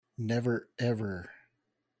never, ever,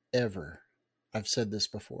 ever, I've said this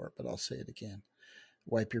before, but I'll say it again.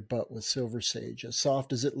 Wipe your butt with Silver Sage, as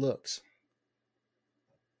soft as it looks.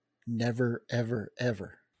 Never, ever,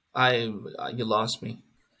 ever. You lost me.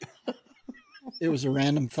 It was a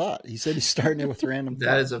random thought. He said he's starting it with random thought.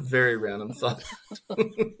 That is a very random thought.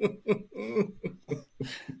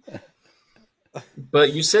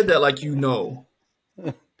 But you said that like you know.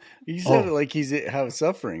 You said it like he's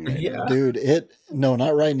suffering right now. Dude, no,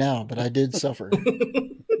 not right now, but I did suffer.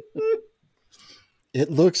 It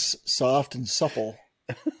looks soft and supple,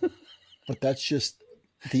 but that's just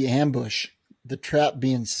the ambush, the trap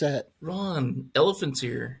being set. Ron, elephants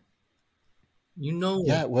here. You know.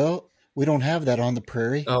 Yeah, well, we don't have that on the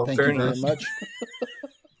prairie. Oh, Thank fair you enough. very much.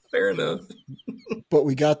 Fair enough. But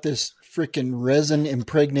we got this freaking resin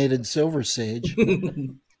impregnated Silver Sage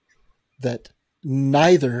that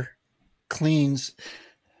neither cleans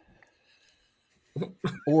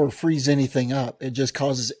or frees anything up. It just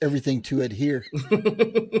causes everything to adhere.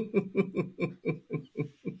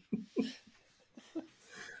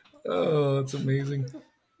 Oh, that's amazing.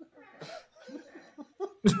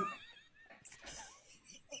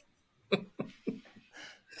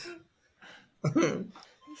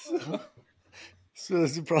 So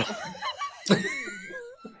that's the problem.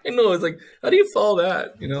 I know. It's like, how do you follow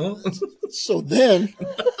that? You know? So then,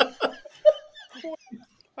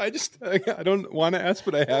 I don't want to ask,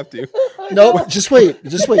 but I have to. no, just wait.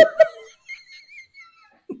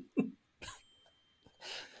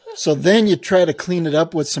 So then you try to clean it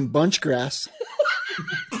up with some bunch grass.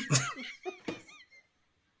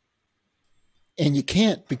 And you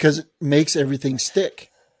can't because it makes everything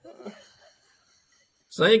stick.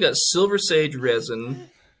 So now you got Silver Sage resin,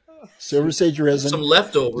 Silver Sage resin. some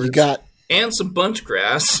leftovers, and some bunch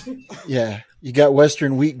grass. Yeah, you got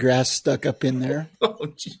Western wheatgrass stuck up in there.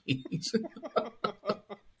 Oh, jeez.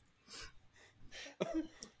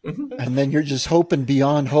 And then you're just hoping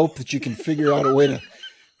beyond hope that you can figure out a way to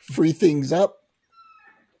free things up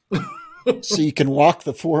so you can walk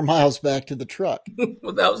the 4 miles back to the truck.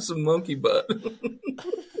 Without some monkey butt.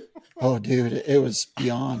 Oh, dude, it was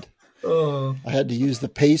beyond. Oh. I had to use the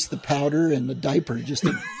paste, the powder, and the diaper just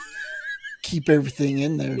to keep everything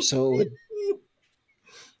in there so it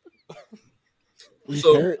would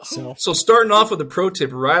repair itself. So starting off with a pro tip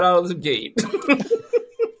right out of the gate.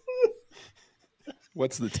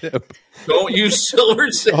 What's the tip? Don't use Silver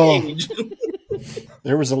Sage. Oh,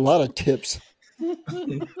 there was a lot of tips.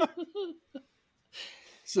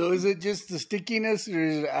 So is it just the stickiness, or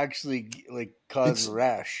is it actually like cause a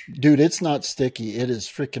rash? Dude, it's not sticky. It is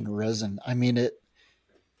freaking resin. I mean,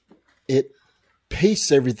 it pastes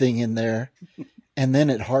everything in there, and then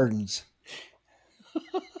it hardens.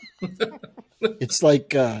 It's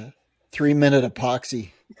like 3-minute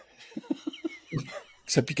epoxy.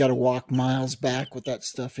 Except you got to walk miles back with that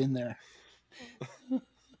stuff in there.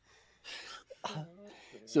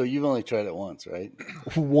 So you've only tried it once, right?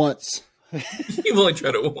 Once. You've only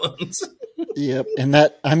tried it once. Yep. And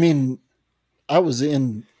that, I mean, I was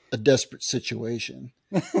in a desperate situation.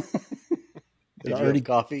 Did you have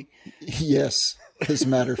coffee? Yes. As a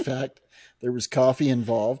matter of fact, there was coffee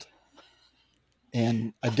involved.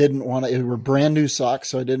 And I didn't want to, it were brand new socks,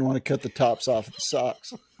 so I didn't want to cut the tops off of the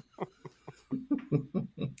socks.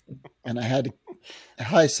 And I had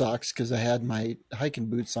high socks because I had my hiking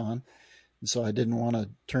boots on. And so I didn't want to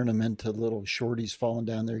turn them into little shorties falling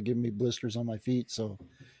down there, giving me blisters on my feet. So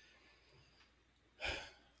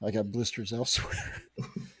I got blisters elsewhere.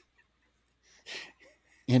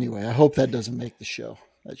 Anyway, I hope that doesn't make the show.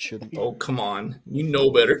 That shouldn't. Oh, come on. You know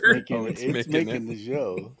better. It's making the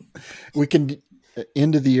show. We can,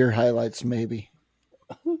 end of the year highlights maybe.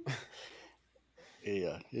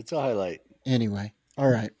 Yeah, it's a highlight. Anyway, all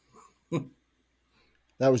right.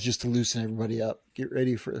 That was just to loosen everybody up. Get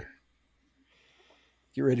ready for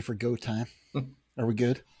go time. Are we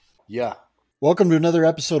good? Yeah. Welcome to another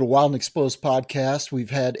episode of Wild and Exposed Podcast.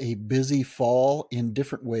 We've had a busy fall in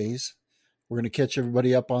different ways. We're going to catch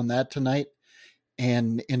everybody up on that tonight.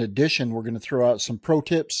 And in addition, we're going to throw out some pro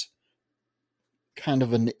tips, kind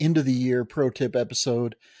of an end of the year pro tip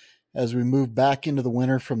episode as we move back into the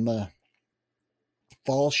winter from the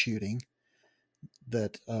fall shooting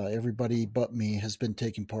that everybody but me has been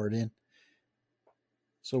taking part in.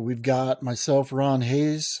 So we've got myself, Ron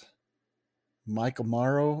Hayes, Michael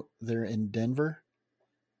Morrow, they're in Denver.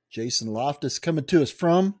 Jason Loftus coming to us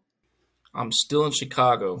from? I'm still in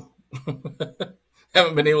Chicago.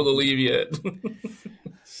 Haven't been able to leave yet.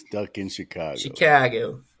 Stuck in Chicago.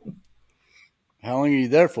 Chicago. How long are you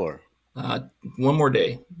there for? 1 more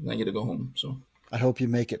day. I get to go home. So I hope you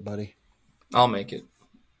make it, buddy. I'll make it.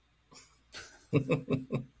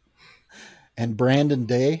 And Brandon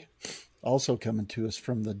Day, also coming to us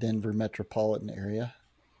from the Denver metropolitan area.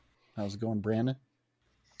 How's it going, Brandon?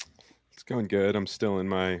 It's going good. I'm still in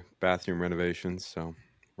my bathroom renovations, so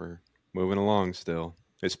we're moving along still.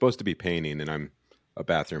 It's supposed to be painting, and I'm a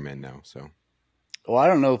bathroom in now, so. Well, I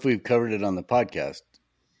don't know if we've covered it on the podcast.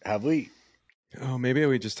 Have we? Oh, maybe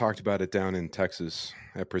we just talked about it down in Texas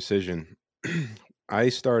at Precision. I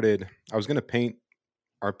was going to paint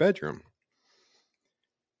our bedroom.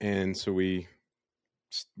 And so I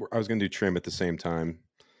was going to do trim at the same time.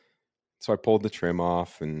 So I pulled the trim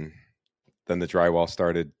off, and then the drywall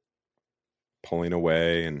started pulling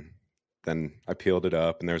away, and then I peeled it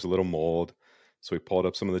up, and there was a little mold. So we pulled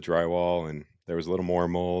up some of the drywall, and there was a little more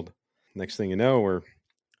mold. Next thing you know, we're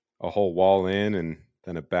a whole wall in, and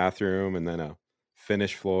then a bathroom, and then a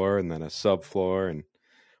finished floor, and then a subfloor, and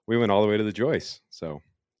we went all the way to the joists. So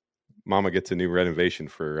Mama gets a new renovation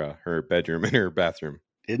for her bedroom and her bathroom.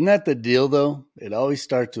 Isn't that the deal, though? It always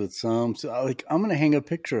starts with I'm going to hang a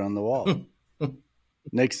picture on the wall.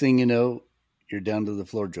 Next thing you know, you're down to the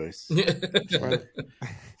floor joists. The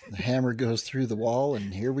hammer goes through the wall,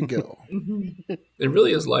 and here we go. It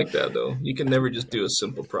really is like that, though. You can never just do a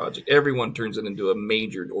simple project. Everyone turns it into a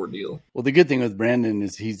major ordeal. Well, the good thing with Brandon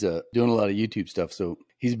is he's doing a lot of YouTube stuff, so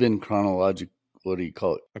he's been chronological. What do you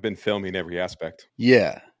call it? I've been filming every aspect.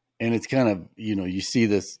 Yeah, and it's kind of, you see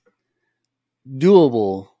this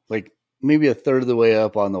doable, like maybe a third of the way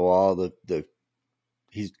up on the wall.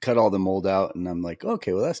 He's cut all the mold out, and I'm like,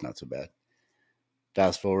 okay, well, that's not so bad.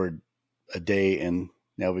 Fast forward a day, and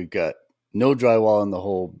now we've got no drywall in the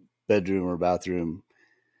whole bedroom or bathroom.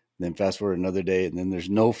 Then fast forward another day, and then there's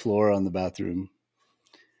no floor on the bathroom.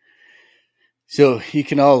 So you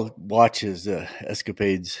can all watch his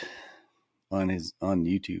escapades on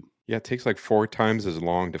YouTube. Yeah, it takes like 4 times as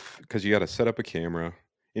long because you got to set up a camera,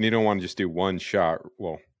 and you don't want to just do one shot.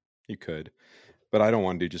 Well, you could, but I don't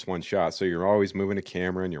want to do just one shot. So you're always moving a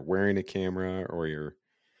camera, and you're wearing a camera, or you're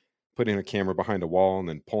putting a camera behind a wall and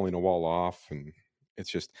then pulling a wall off. And it's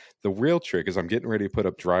just, the real trick is I'm getting ready to put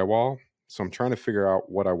up drywall. So I'm trying to figure out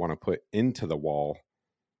what I want to put into the wall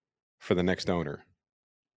for the next owner.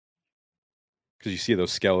 Because you see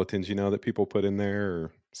those skeletons, that people put in there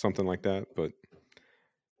or something like that. But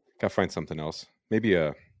gotta find something else. Maybe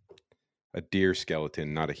a deer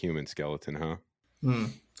skeleton, not a human skeleton, huh?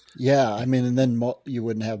 Yeah, I mean, and then you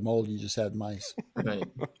wouldn't have mold; you just had mice. Right.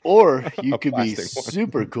 Or you could be plastic one.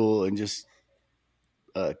 super cool and just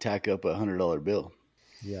tack up $100 bill.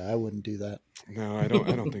 Yeah, I wouldn't do that. No, I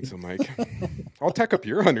don't think so, Mike. I'll tack up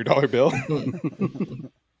your $100 bill.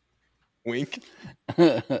 Wink.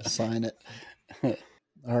 Sign it.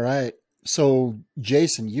 All right. So,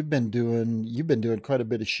 Jason, you've been doing quite a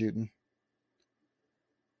bit of shooting.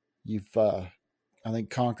 You've, I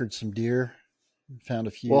think, conquered some deer. Found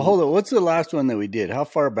a few. Well, hold on. What's the last one that we did? How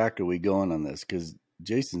far back are we going on this? Because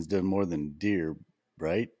Jason's done more than deer,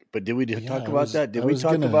 right? But did we talk about that? Did we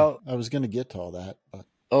talk about? I was going to get to all that, but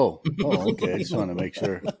Oh, okay. I just want to make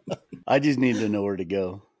sure. I just need to know where to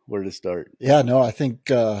go, where to start. yeah, no, I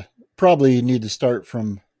think probably you need to start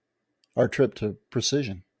from our trip to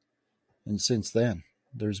Precision, and since then,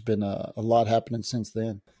 there's been a lot happening since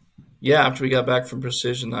then. Yeah, after we got back from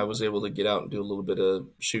Precision, I was able to get out and do a little bit of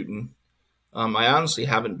shooting. I honestly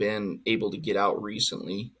haven't been able to get out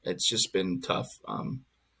recently. It's just been tough. Got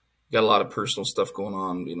a lot of personal stuff going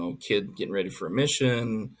on. Kid getting ready for a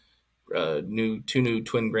mission, two new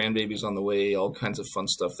twin grandbabies on the way, all kinds of fun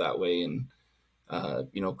stuff that way, and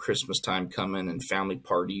Christmas time coming and family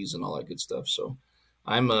parties and all that good stuff. So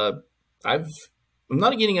I'm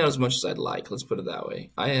not getting out as much as I'd like. Let's put it that way.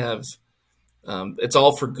 I have. It's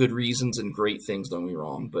all for good reasons and great things. Don't be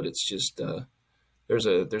wrong, but it's just. There's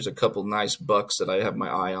a couple nice bucks that I have my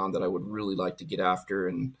eye on that I would really like to get after.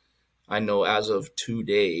 And I know as of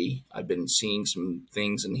today, I've been seeing some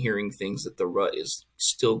things and hearing things that the rut is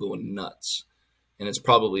still going nuts. And it's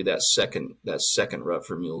probably that second rut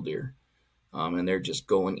for mule deer. And they're just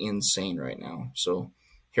going insane right now. So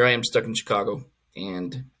here I am stuck in Chicago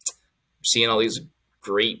and seeing all these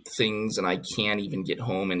great things, and I can't even get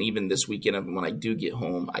home. And even this weekend, when I do get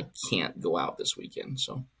home, I can't go out this weekend.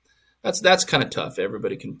 So that's kind of tough.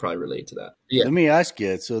 Everybody can probably relate to that. Yeah. Let me ask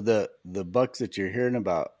you. So the bucks that you're hearing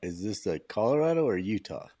about, is this Colorado or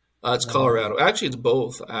Utah? It's Colorado. Actually, it's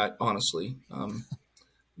both. Honestly,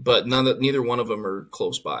 but neither one of them are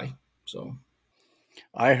close by. So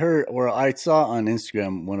I saw on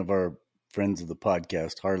Instagram, one of our friends of the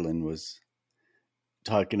podcast, Harlan, was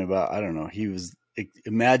talking about, I don't know, he was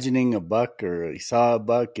imagining a buck, or he saw a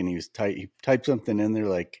buck, and he typed something in there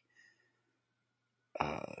like.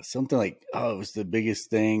 Something like, it was the biggest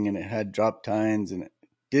thing, and it had drop tines, and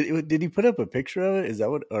Did he put up a picture of it? Is that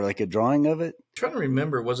what, or like a drawing of it? I'm trying to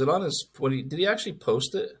remember, was it on his? Did he actually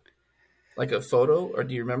post it, like a photo, or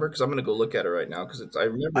do you remember? Because I'm going to go look at it right now because I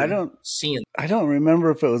remember seeing. I don't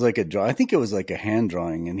remember if it was like a draw. I think it was like a hand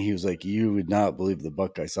drawing, and he was like, "You would not believe the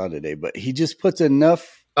buck I saw today." But he just puts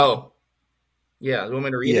enough. Oh, yeah. You want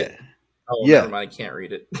me to read it? Oh, yeah. Never mind. I can't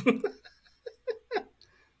read it.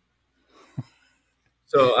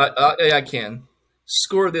 So I can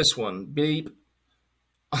score this one. Beep.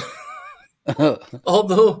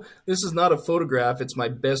 Although this is not a photograph, it's my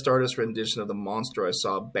best artist rendition of the monster I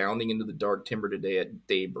saw bounding into the dark timber today at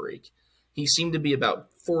daybreak. He seemed to be about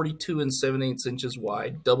 42 7/8 inches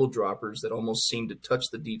wide, double droppers that almost seemed to touch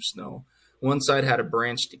the deep snow. One side had a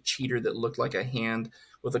branched cheater that looked like a hand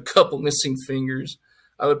with a couple missing fingers.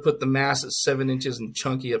 I would put the mass at 7 inches and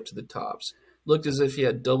chunky up to the tops. Looked as if he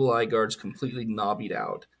had double eye guards completely knobbied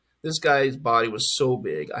out. This guy's body was so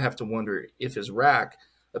big, I have to wonder if his rack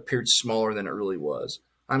appeared smaller than it really was.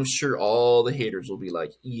 I'm sure all the haters will be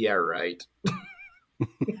like, yeah, right.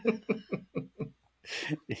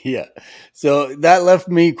 Yeah. So that left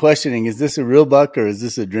me questioning, is this a real buck or is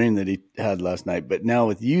this a dream that he had last night? But now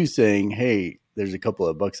with you saying, hey, there's a couple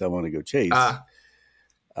of bucks I want to go chase,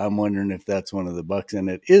 I'm wondering if that's one of the bucks and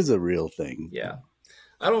it is a real thing. Yeah.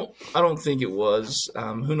 I don't think it was.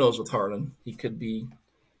 Who knows with Harlan? He could be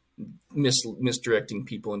misdirecting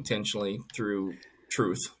people intentionally through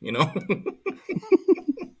truth, you know?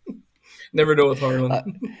 Never know with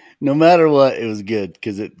Harlan. No matter what, it was good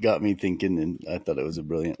because it got me thinking, and I thought it was a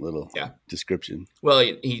brilliant little description. Well,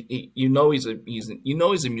 he he's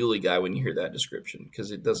a muley guy when you hear that description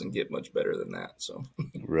because it doesn't get much better than that. So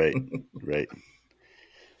right.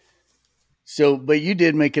 So, but you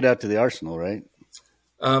did make it out to the Arsenal, right?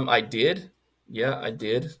 I did. Yeah, I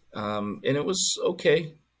did. And it was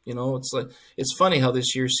okay. You know, it's funny how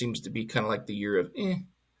this year seems to be kind of like the year of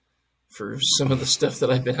for some of the stuff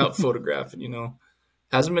that I've been out photographing, you know.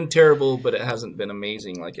 Hasn't been terrible, but it hasn't been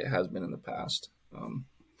amazing like it has been in the past.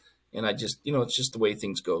 And I just, you know, it's just the way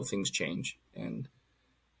things go. Things change. And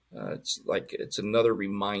it's another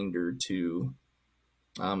reminder to,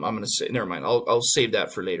 I'm going to say, never mind. I'll save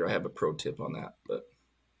that for later. I have a pro tip on that. But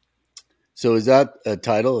so is that a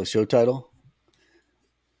title, a show title?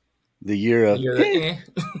 The year of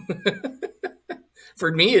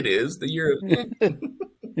For me, it is the year of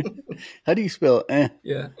How do you spell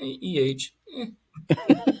Yeah, E-H.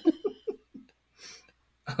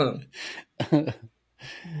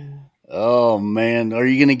 Oh man, are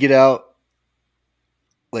you going to get out?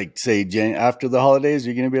 Like say after the holidays, are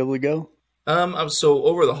you going to be able to go? So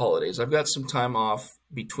over the holidays, I've got some time off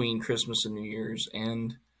between Christmas and New Year's,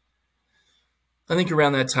 and I think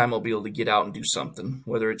around that time I'll be able to get out and do something,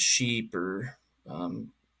 whether it's sheep or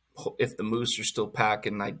if the moose are still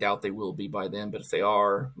packing. I doubt they will be by then, but if they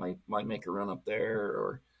are, might make a run up there,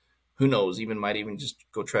 or who knows, might even just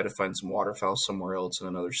go try to find some waterfowl somewhere else in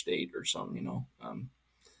another state or something, you know.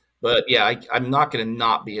 But yeah, I'm not going to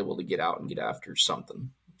not be able to get out and get after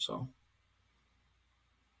something. So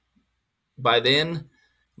by then,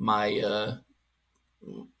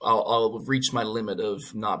 I'll have reached my limit of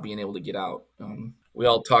not being able to get out. We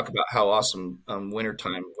all talk about how awesome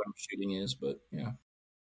wintertime when shooting is, but yeah.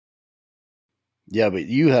 Yeah, but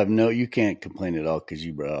you can't complain at all because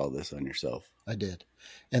you brought all this on yourself. I did.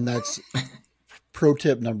 And that's pro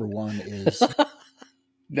tip number 1 is.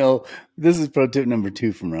 No, this is pro tip number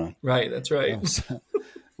 2 from Ron. Right, that's right.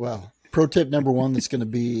 Well, pro tip number 1 that's going to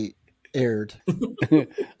be aired.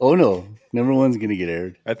 Oh no, number 1's going to get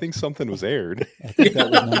aired. I think something was aired. I think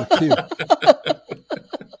that was number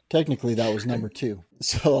 2. Technically, that was number 2.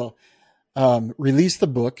 So, release the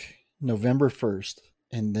book November 1st,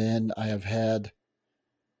 and then I have had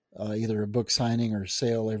either a book signing or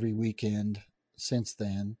sale every weekend since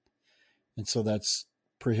then, and so that's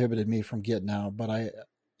prohibited me from getting out. But I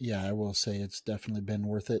will say it's definitely been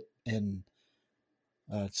worth it, and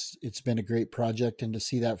it's been a great project, and to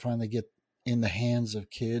see that finally get in the hands of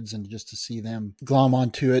kids and just to see them glom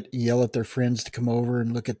onto it, yell at their friends to come over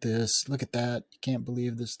and look at this, look at that, you can't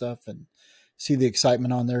believe this stuff, and see the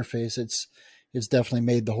excitement on their face. It's definitely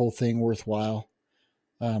made the whole thing worthwhile.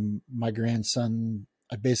 My grandson,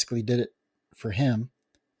 I basically did it for him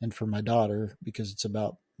and for my daughter because it's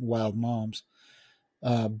about wild moms.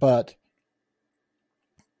 But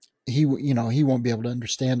he won't be able to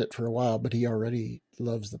understand it for a while, but he already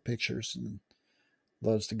loves the pictures and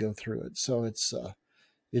loves to go through it. So it's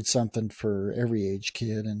something for every age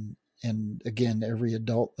kid. And again, every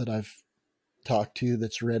adult that I've talked to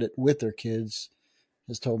that's read it with their kids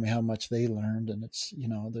has told me how much they learned. And it's,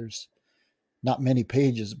 there's not many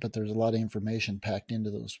pages, but there's a lot of information packed into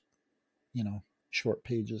those, short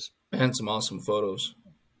pages And some awesome photos.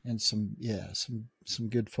 and some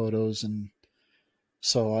good photos. And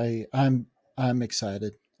so I'm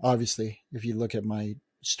excited. Obviously, if you look at my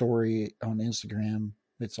story on Instagram,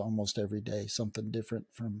 it's almost every day something different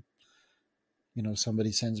from,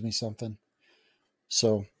 somebody sends me something.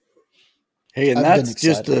 So Hey, and I've been that's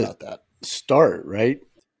just excited a about that. start, right?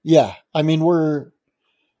 Yeah. I mean, we're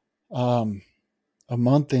a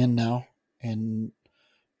month in now and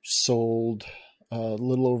sold a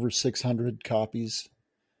little over 600 copies.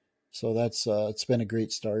 So that's it's been a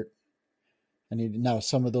great start. And now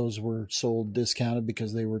some of those were sold discounted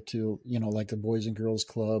because they were to, like the Boys and Girls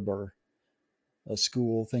Club or a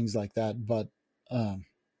school, things like that. But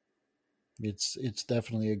it's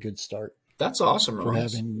definitely a good start That's awesome, for Ron.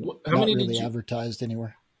 having How not many really did you? advertised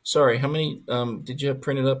anywhere. Sorry, how many did you have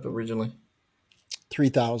printed up originally?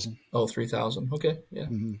 3,000. Oh, 3,000. Okay, yeah,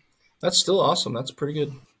 Mm-hmm. that's still awesome. That's pretty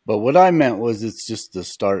good. But what I meant was it's just the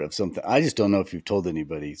start of something. I just don't know if you've told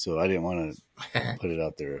anybody, so I didn't want to put it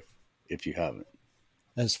out there if you haven't.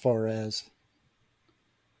 As far as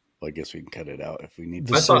Well, I guess we can cut it out if we need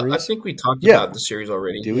the to. I series, think we talked Yeah. about the series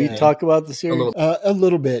already. Did we Yeah. talk about the series? little. a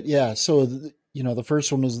little bit, yeah. So the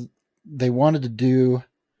first one was they wanted to do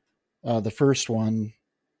the first one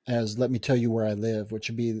as Let Me Tell You Where I Live, which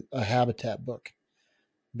would be a habitat book,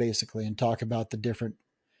 basically, and talk about the different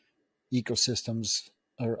ecosystems,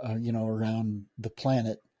 around the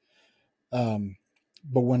planet.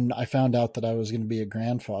 But when I found out that I was going to be a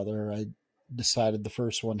grandfather, I decided the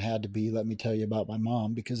first one had to be Let Me Tell You About My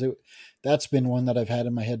Mom, because that's been one that I've had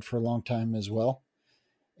in my head for a long time as well.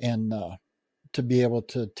 And to be able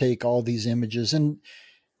to take all these images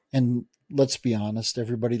and let's be honest,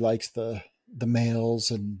 everybody likes the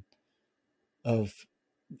males and of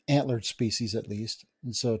antlered species at least.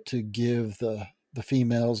 And so to give the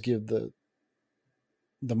females, give the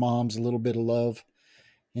moms a little bit of love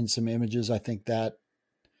in some images, I think that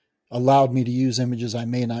allowed me to use images I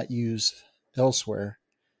may not use elsewhere,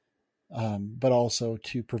 but also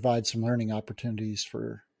to provide some learning opportunities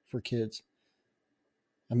for kids.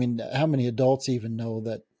 I mean, how many adults even know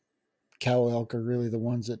that cow elk are really the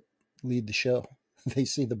ones that lead the show? They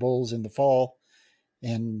see the bulls in the fall,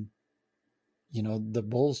 and the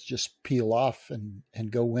bulls just peel off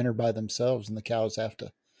and go winter by themselves, and the cows have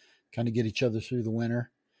to kind of get each other through the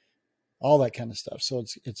winter, all that kind of stuff. So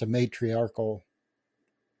it's a matriarchal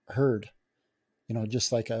herd,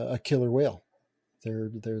 just like a killer whale.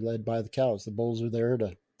 They're led by the cows. The bulls are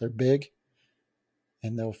they're big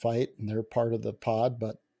and they'll fight and they're part of the pod,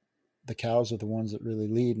 but the cows are the ones that really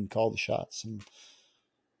lead and call the shots. And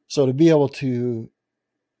so to be able to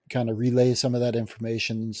kind of relay some of that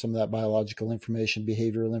information, some of that biological information,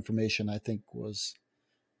 behavioral information, I think was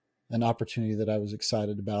an opportunity that I was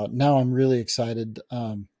excited about. Now I'm really excited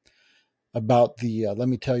about the Let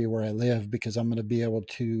Me Tell You Where I Live, because I'm going to be able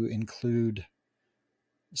to include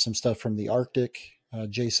some stuff from the Arctic.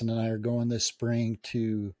 Jason and I are going this spring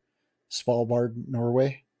to Svalbard,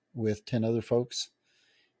 Norway, with 10 other folks.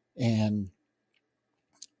 And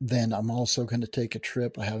then I'm also going to take a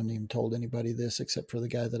trip. I haven't even told anybody this except for the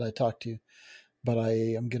guy that I talked to, but I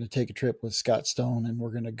am going to take a trip with Scott Stone, and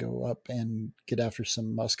we're going to go up and get after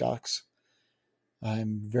some muskox.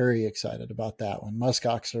 I'm very excited about that one.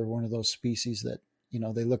 Muskox are one of those species that,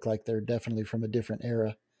 they look like they're definitely from a different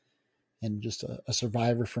era and just a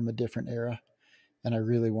survivor from a different era. And I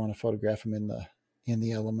really want to photograph them in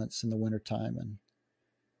the elements in the wintertime.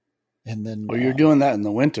 And then, Well, you're doing that in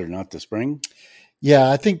the winter, not the spring.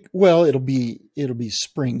 Yeah, I think, well, it'll be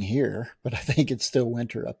spring here, but I think it's still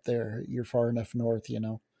winter up there. You're far enough north,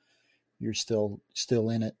 you're still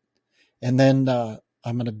in it. And then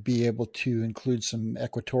I'm going to be able to include some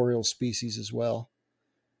equatorial species as well,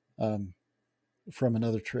 from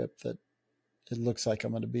another trip that it looks like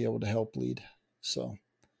I'm going to be able to help lead. So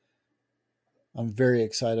I'm very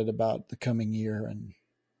excited about the coming year, and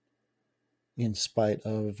in spite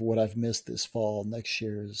of what I've missed this fall, next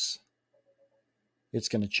year it's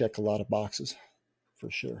going to check a lot of boxes for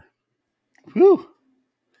sure. Whew.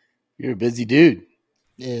 You're a busy dude.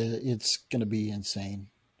 It's going to be insane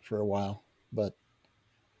for a while, but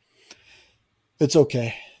it's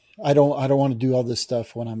okay. I don't want to do all this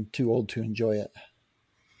stuff when I'm too old to enjoy it.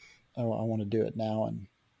 I want to do it now and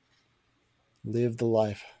live the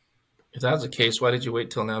life. If that's the case, why did you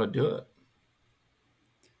wait till now to do it?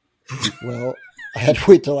 Well, I had to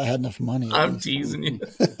wait till I had enough money. I'm teasing you.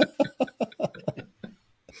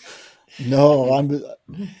 No,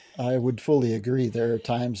 I would fully agree. There are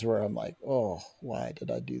times where I'm like, oh, why did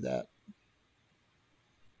I do that?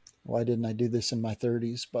 Why didn't I do this in my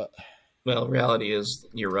 30s? But Well, reality is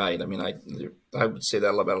you're right. I mean, I would say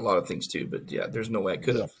that about a lot of things too. But yeah, there's no way I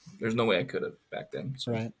could have. There's no way I could have back then.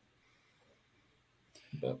 So. Right.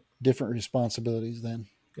 But, different responsibilities then.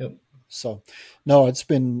 Yep. So, no, it's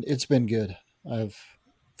been good. I've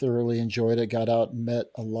thoroughly enjoyed it. Got out and met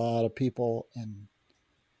a lot of people, and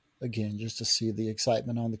again, just to see the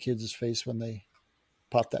excitement on the kids' face when they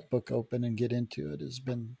pop that book open and get into it has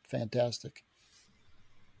been fantastic.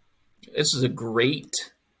 This is a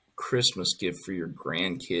great Christmas gift for your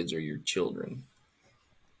grandkids or your children,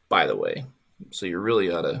 by the way. So you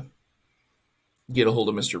really ought to get a hold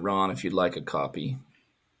of Mr. Ron if you'd like a copy.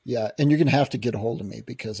 Yeah, and you're going to have to get a hold of me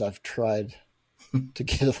because I've tried to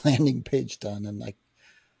get a landing page done, and I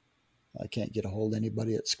can't get a hold of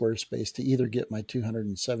anybody at Squarespace to either get my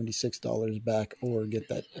 $276 back or get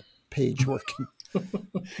that page working.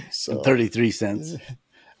 So 33 cents.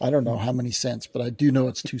 I don't know how many cents, but I do know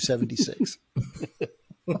it's $276.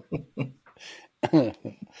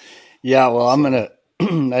 Yeah, well, I'm going to,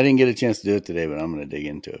 I didn't get a chance to do it today, but I'm going to dig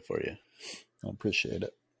into it for you. I appreciate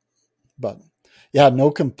it. But yeah,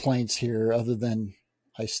 no complaints here other than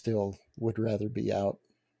I still would rather be out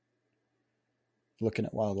looking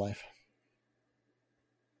at wildlife.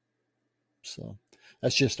 So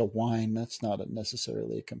that's just a whine. That's not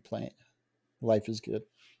necessarily a complaint. Life is good.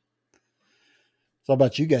 So how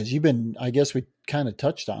about you guys? You've been, I guess we kind of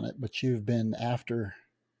touched on it, but you've been after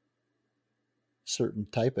certain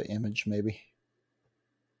type of image, maybe.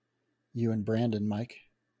 You and Brandon, Mike.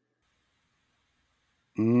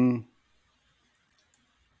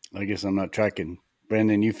 I guess I'm not tracking.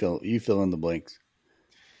 Brandon, you fill in the blanks.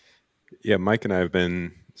 Yeah, Mike and I have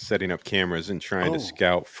been setting up cameras and trying to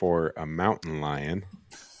scout for a mountain lion.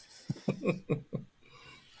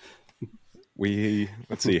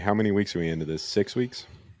 Let's see, how many weeks are we into this? 6 weeks?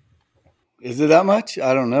 Is it that much?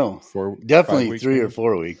 I don't know. Definitely 3 or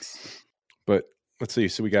 4 weeks. But let's see.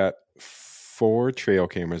 So we got 4 trail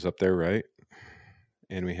cameras up there, right?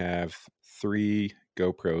 And we have 3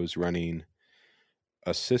 GoPros running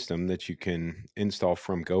a system that you can install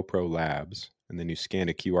from GoPro Labs. And then you scan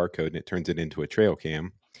a QR code and it turns it into a trail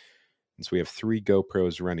cam. And so we have 3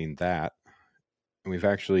 GoPros running that. And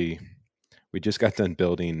we just got done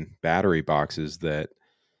building battery boxes that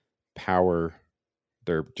power,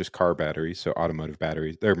 they're just car batteries, so automotive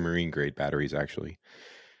batteries. They're marine grade batteries, actually.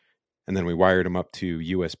 And then we wired them up to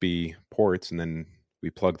USB ports, and then we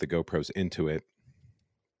plugged the GoPros into it.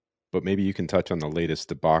 But maybe you can touch on the latest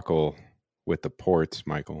debacle with the ports,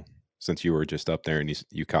 Michael, since you were just up there and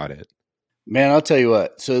you caught it. Man, I'll tell you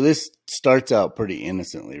what. So this starts out pretty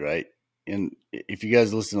innocently, right? And if you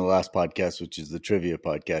guys listen to the last podcast, which is the trivia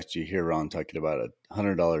podcast, you hear Ron talking about a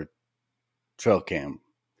 $100 trail cam.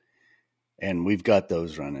 And we've got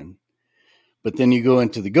those running. But then you go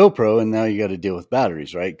into the GoPro and now you got to deal with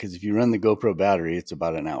batteries, right? Because if you run the GoPro battery, it's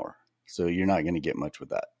about an hour. So you're not going to get much with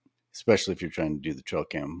that, especially if you're trying to do the trail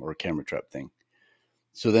cam or camera trap thing.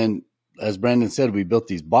 So then, as Brandon said, we built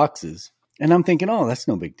these boxes. And I'm thinking, oh, that's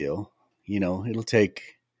no big deal. You know, it'll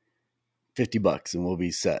take $50 and we'll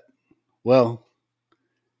be set. Well,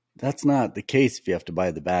 that's not the case if you have to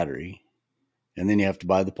buy the battery. And then you have to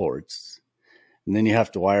buy the ports. And then you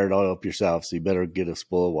have to wire it all up yourself. So you better get a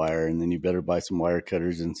spool of wire. And then you better buy some wire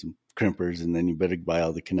cutters and some crimpers. And then you better buy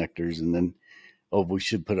all the connectors. And then, we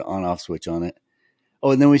should put an on-off switch on it.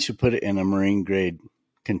 Oh, and then we should put it in a marine grade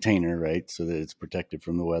container, right? So that it's protected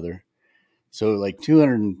from the weather. So like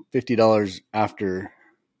 $250 after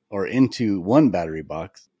or into one battery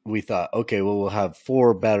box. We thought, okay, well, we'll have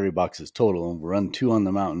 4 battery boxes total and we'll run 2 on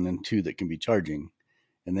the mountain and 2 that can be charging.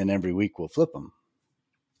 And then every week we'll flip them.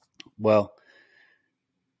 Well,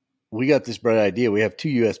 we got this bright idea. We have 2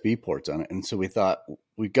 USB ports on it. And so we thought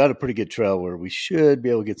we've got a pretty good trail where we should be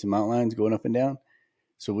able to get some mountain lions going up and down.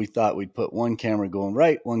 So we thought we'd put one camera going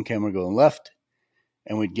right, one camera going left,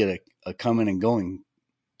 and we'd get a coming and going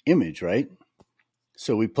image, right?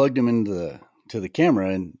 So we plugged them into the camera.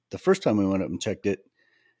 And the first time we went up and checked it,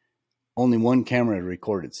 only one camera had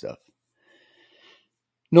recorded stuff.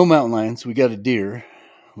 No mountain lions. We got a deer.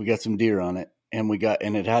 We got some deer on it. And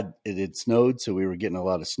it had snowed, so we were getting a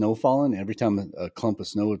lot of snow falling. Every time a clump of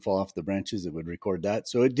snow would fall off the branches, it would record that.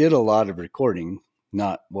 So it did a lot of recording,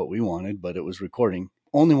 not what we wanted, but it was recording.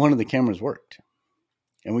 Only one of the cameras worked.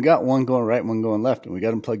 And we got one going right, one going left, and we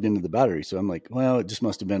got them plugged into the battery. So I'm like, well, it just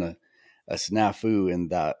must have been a snafu in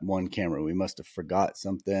that one camera. We must have forgot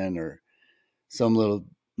something or some little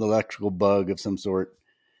electrical bug of some sort.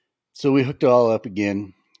 So we hooked it all up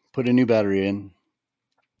again, put a new battery in,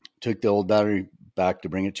 took the old battery back to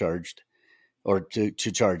bring it charged or to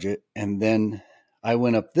charge it. And then I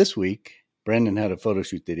went up this week. Brandon had a photo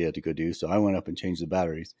shoot that he had to go do. So I went up and changed the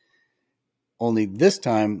batteries. Only this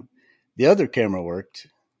time, the other camera worked.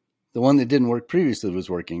 The one that didn't work previously was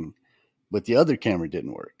working, but the other camera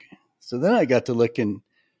didn't work. So then I got to looking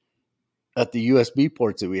at the USB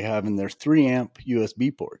ports that we have, and they're 3 amp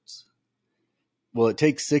USB ports. Well, it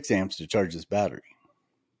takes 6 amps to charge this battery.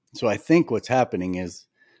 So I think what's happening is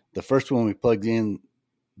the first one we plug in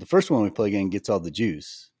gets all the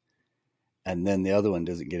juice, and then the other one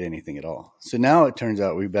doesn't get anything at all. So now it turns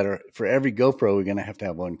out for every GoPro, we're going to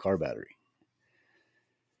have one car battery.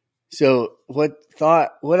 So what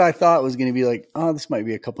I thought was going to be like, oh, this might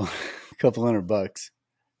be a couple $100,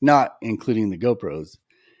 not including the GoPros,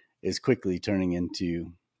 is quickly turning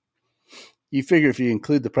into, you figure if you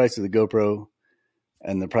include the price of the GoPro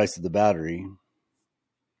and the price of the battery,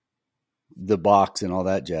 the box and all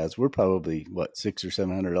that jazz, we're probably $600 or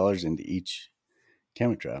 $700 into each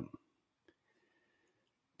camera trap.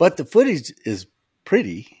 But the footage is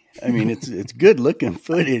pretty. I mean, it's good looking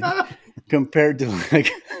footage compared to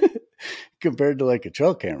like a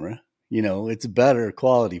trail camera. You know, it's better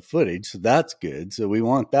quality footage, so that's good. So we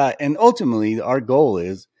want that. And ultimately, our goal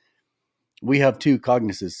is we have 2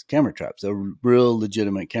 Cognisys camera traps, a real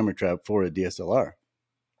legitimate camera trap for a DSLR.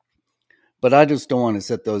 But I just don't want to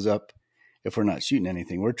set those up if we're not shooting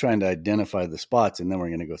anything. We're trying to identify the spots, and then we're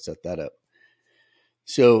going to go set that up.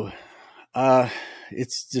 So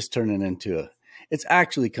it's just turning into it's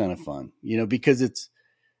actually kind of fun, you know, because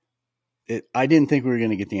I didn't think we were going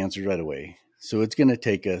to get the answers right away. So it's going to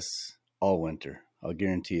take us all winter. I'll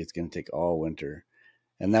guarantee it's going to take all winter.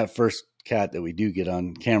 And that first cat that we do get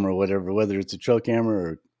on camera, whether it's a trail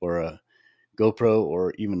camera or a GoPro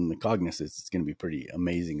or even the Cognisys, it's going to be pretty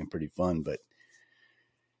amazing and pretty fun, but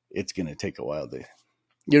it's going to take a while to,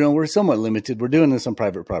 you know, we're somewhat limited. We're doing this on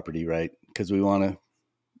private property, right? Because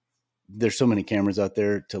there's so many cameras out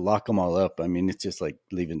there to lock them all up. I mean, it's just like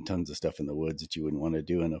leaving tons of stuff in the woods that you wouldn't want to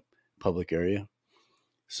do in a public area.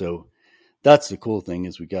 So that's the cool thing,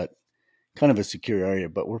 is we got kind of a secure area,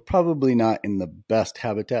 but we're probably not in the best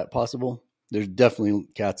habitat possible. There's definitely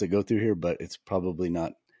cats that go through here, but it's probably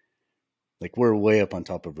not, like, we're way up on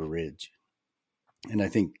top of a ridge. And I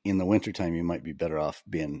think in the wintertime, you might be better off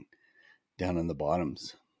being down in the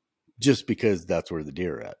bottoms, just because that's where the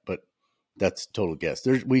deer are at. But that's total guess.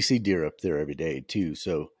 We see deer up there every day too.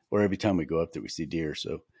 So, or every time we go up there, we see deer.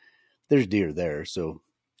 So there's deer there. So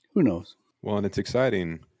who knows? Well, and it's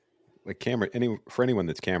exciting. Like for anyone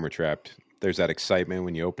that's camera trapped, there's that excitement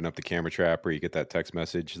when you open up the camera trap or you get that text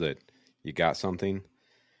message that you got something.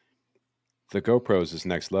 The GoPros is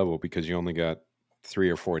next level because you only got 3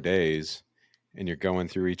 or 4 days, and you're going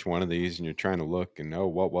through each one of these and you're trying to look and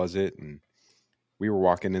what was it? And we were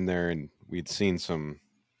walking in there and we'd seen some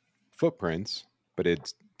footprints, but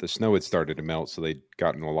the snow had started to melt, so they'd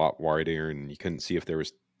gotten a lot wider and you couldn't see if there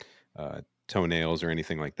was toenails or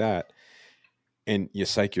anything like that. And you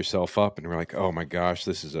psych yourself up and we're like, oh my gosh,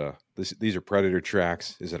 these are predator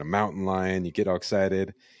tracks. Is it a mountain lion? You get all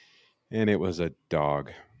excited. And it was a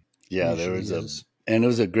dog. Yeah, it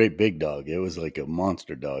was a great big dog. It was like a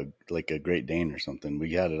monster dog, like a Great Dane or something.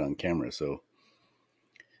 We had it on camera. So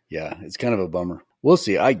yeah, it's kind of a bummer. We'll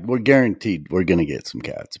see. We're guaranteed we're going to get some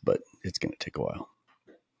cats, but it's going to take a while.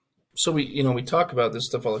 So we talk about this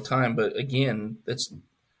stuff all the time, but again,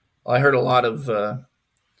 I heard a lot of,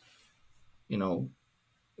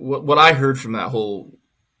 what I heard from that whole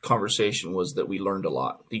conversation was that we learned a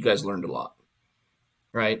lot. You guys learned a lot,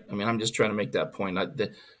 right? I mean, I'm just trying to make that point.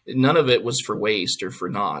 None of it was for waste or for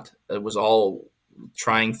naught. It was all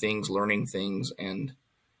trying things, learning things, and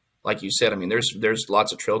like you said, I mean, there's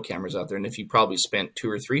lots of trail cameras out there, and if you probably spent $200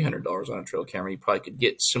 or $300 on a trail camera, you probably could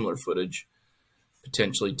get similar footage,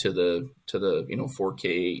 potentially to the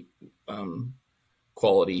 4K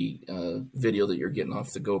quality video that you're getting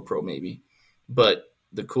off the GoPro, maybe. But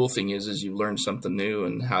the cool thing is you learn something new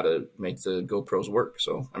and how to make the GoPros work.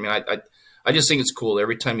 So, I mean, I just think it's cool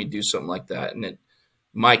every time you do something like that, and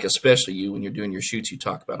Mike, especially you, when you're doing your shoots, you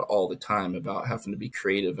talk about it all the time about having to be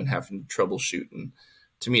creative and having to troubleshoot. And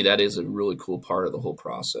to me, that is a really cool part of the whole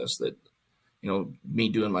process that, me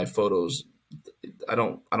doing my photos, I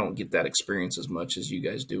don't get that experience as much as you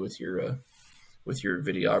guys do with your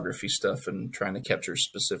videography stuff and trying to capture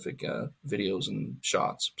specific videos and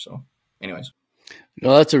shots. So anyways.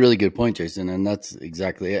 No, that's a really good point, Jason. And that's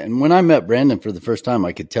exactly it. And when I met Brandon for the first time,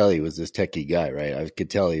 I could tell he was this techie guy, right? I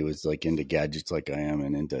could tell he was like into gadgets like I am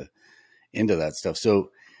and into that stuff.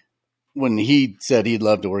 So when he said he'd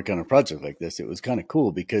love to work on a project like this, it was kind of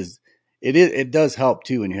cool because it does help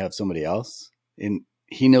too when you have somebody else, and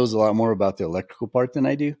he knows a lot more about the electrical part than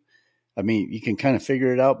I do. I mean, you can kind of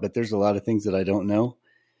figure it out, but there's a lot of things that I don't know.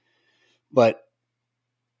 But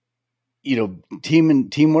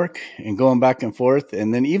teamwork and going back and forth.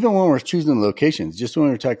 And then even when we're choosing locations, just when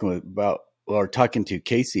we were talking to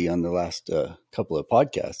Casey on the last couple of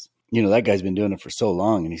podcasts, that guy's been doing it for so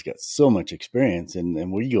long and he's got so much experience.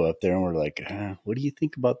 And we go up there and we're like, what do you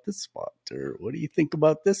think about this spot? Or what do you think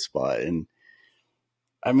about this spot? And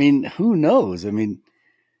I mean, who knows? I mean,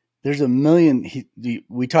 there's a million.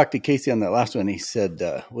 We talked to Casey on that last one. He said,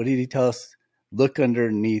 what did he tell us? Look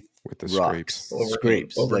underneath with the rocks,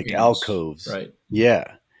 scrapes, like alcoves. Right. Yeah.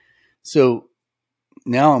 So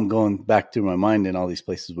now I'm going back through my mind in all these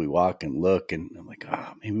places we walk and look, and I'm like,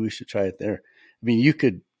 maybe we should try it there. I mean, you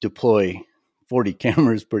could deploy 40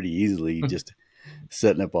 cameras pretty easily, just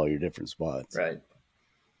setting up all your different spots. Right.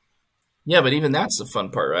 Yeah, but even that's the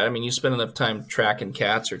fun part, right? I mean, you spend enough time tracking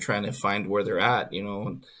cats or trying to find where they're at,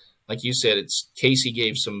 and like you said,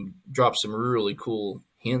 Casey dropped some really cool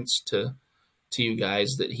hints to you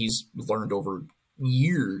guys that he's learned over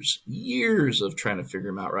years of trying to figure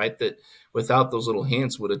them out, right? That without those little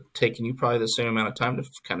hints would have taken you probably the same amount of time to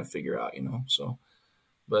kind of figure out, so,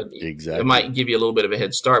 but exactly. It might give you a little bit of a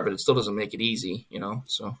head start, but it still doesn't make it easy,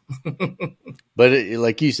 so. But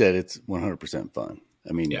like you said, it's 100% fun.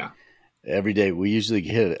 I mean, yeah. Every day we usually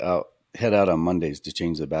head out on Mondays to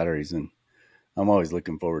change the batteries. And I'm always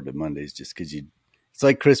looking forward to Mondays just because it's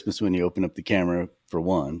like Christmas when you open up the camera for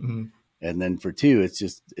one. Mm-hmm. And then for two,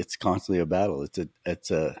 it's constantly a battle.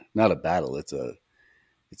 It's not a battle. It's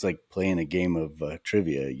like playing a game of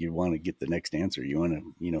trivia. You want to get the next answer. You want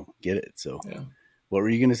to, get it. So yeah. What were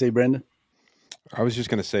you going to say, Brendan? I was just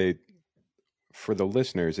going to say for the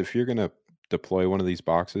listeners, if you're going to deploy one of these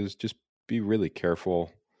boxes, just be really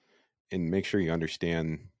careful and make sure you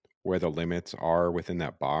understand where the limits are within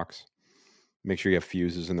that box. Make sure you have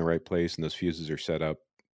fuses in the right place and those fuses are set up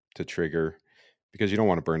to trigger, because you don't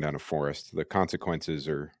want to burn down a forest. The consequences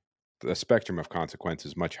the spectrum of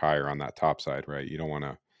consequences much higher on that top side, right? You don't want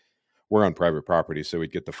to, we're on private property, so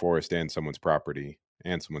we'd get the forest and someone's property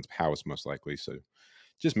and someone's house most likely. So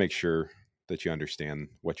just make sure that you understand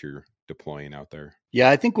what you're deploying out there. Yeah,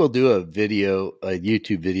 I think we'll do a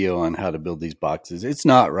YouTube video on how to build these boxes. It's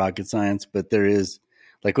not rocket science, but there is,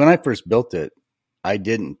 like when I first built it, I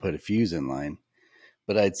didn't put a fuse in line,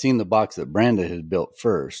 but I'd seen the box that Brandon had built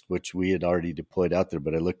first, which we had already deployed out there,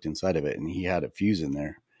 but I looked inside of it and he had a fuse in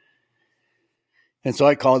there. And so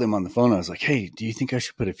I called him on the phone. I was like, hey, do you think I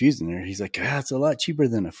should put a fuse in there? He's like, it's a lot cheaper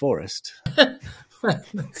than a forest.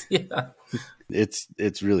 Yeah.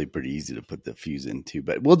 It's really pretty easy to put the fuse in too,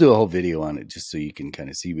 but we'll do a whole video on it just so you can kind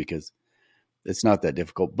of see, because it's not that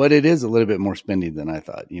difficult, but it is a little bit more spending than I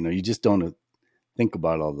thought. You just don't think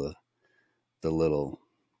about all the little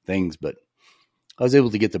things, but I was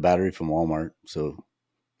able to get the battery from Walmart. So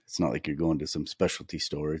it's not like you're going to some specialty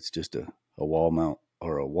store. It's just a wall mount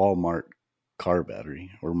or a Walmart car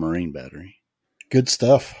battery or marine battery. Good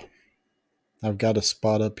stuff. I've got a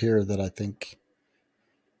spot up here that I think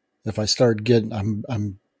if I start getting, I'm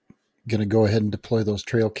going to go ahead and deploy those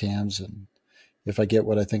trail cams. And if I get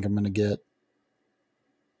what I think I'm going to get,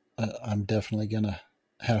 I'm definitely going to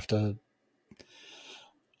have to,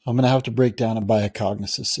 break down and buy a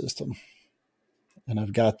Cognisys system. And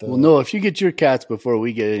I've got Well, no, if you get your cats before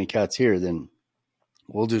we get any cats here, then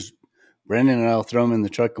Brandon and I'll throw them in the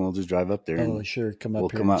truck and we'll just drive up there. Oh, sure. We'll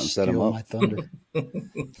come out and set them up. My thunder.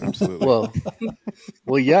 Absolutely.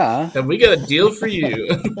 Well, yeah. And we got a deal for you.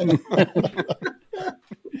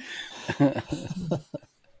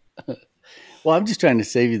 Well, I'm just trying to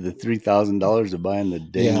save you the $3,000 of buying the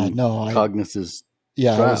damn Cognisys.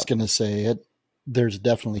 Yeah, trial. I was going to say it. There's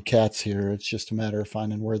definitely cats here. It's just a matter of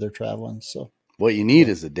finding where they're traveling. So what you need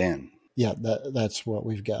is a den. Yeah, that's what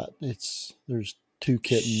we've got. There's 2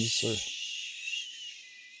 kittens.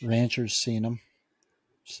 Ranchers seen them.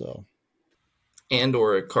 So. And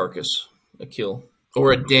or a carcass, a kill,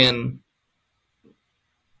 or a den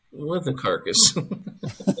with a carcass.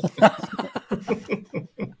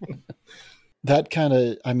 That kind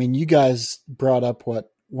of, you guys brought up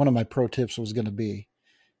what one of my pro tips was going to be,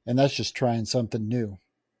 and that's just trying something new.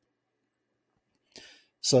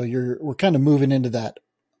 So we're kind of moving into that.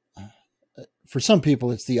 For some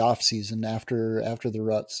people, it's the off season after the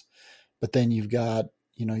ruts, but then you've got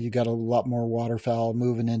a lot more waterfowl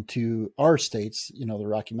moving into our states, the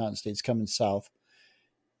Rocky Mountain states coming south.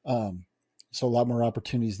 So a lot more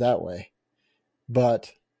opportunities that way,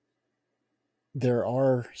 but there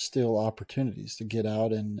are still opportunities to get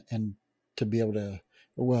out and to be able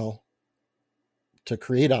to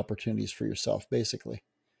create opportunities for yourself, basically,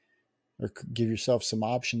 or give yourself some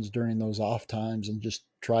options during those off times and just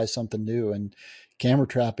try something new. And camera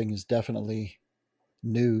trapping is definitely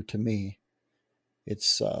new to me.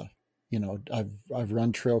 It's you know, I've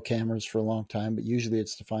run trail cameras for a long time, but usually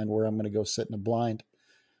it's to find where I'm going to go sit in a blind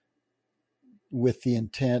with the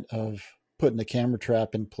intent of putting a camera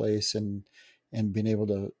trap in place and being able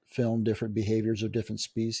to film different behaviors of different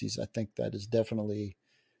species. I think that is definitely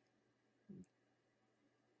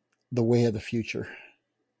the way of the future,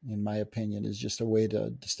 in my opinion, is just a way to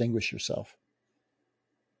distinguish yourself.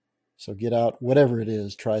 So get out, whatever it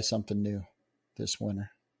is, try something new this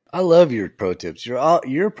winter. I love your pro tips.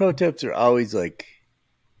 Your pro tips are always like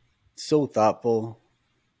so thoughtful,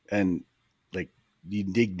 and like you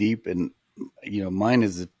dig deep. And you know, mine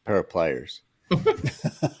is a pair of pliers.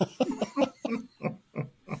 That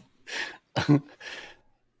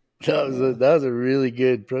was a really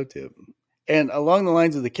good pro tip. And along the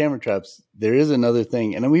lines of the camera traps, there is another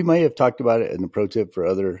thing, and we might have talked about it in the pro tip for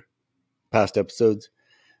other past episodes.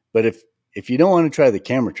 But if you don't want to try the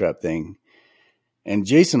camera trap thing, and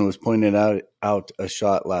Jason was pointing out a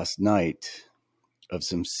shot last night of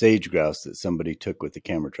some sage grouse that somebody took with the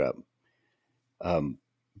camera trap.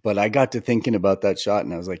 But I got to thinking about that shot,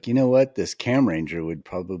 and I was like, you know what? This Cam Ranger would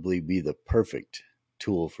probably be the perfect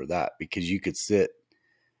tool for that, because you could sit,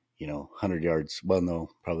 you know, 100 yards, well, no,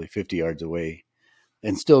 probably 50 yards away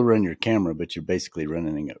and still run your camera, but you're basically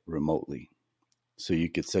running it remotely. So you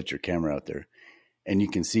could set your camera out there and you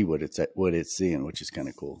can see what it's seeing, which is kind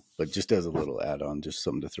of cool. But just as a little add-on, just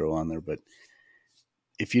something to throw on there. But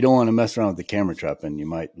if you don't want to mess around with the camera trap, then you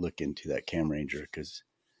might look into that Cam Ranger, because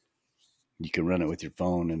you can run it with your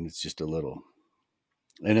phone, and it's just a little,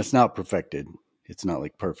 and it's not perfected. It's not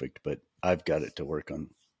like perfect, but I've got it to work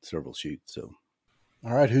on several shoots. So,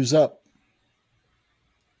 all right, who's up?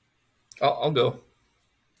 I'll go.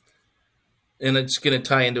 And it's going to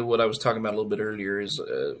tie into what I was talking about a little bit earlier.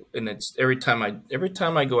 And it's every time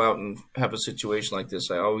I go out and have a situation like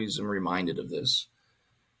this, I always am reminded of this.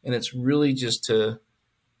 And it's really just to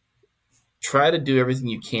try to do everything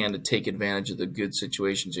you can to take advantage of the good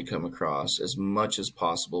situations you come across as much as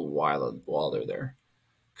possible while they're there,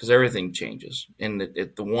 because everything changes. And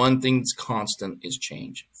the one thing that's constant is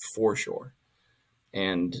change, for sure.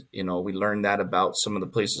 And, you know, we learned that about some of the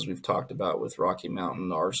places we've talked about with Rocky Mountain,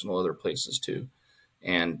 the Arsenal, other places too.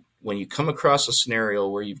 And when you come across a scenario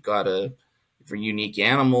where you've got a unique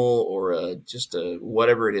animal or just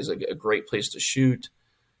whatever it is, a great place to shoot,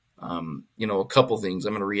 you know, a couple things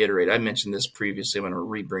I'm going to reiterate. I mentioned this previously. I'm going to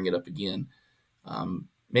re-bring it up again.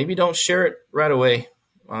 Maybe don't share it right away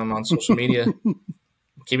on social media.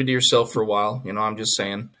 Keep it to yourself for a while. You know, I'm just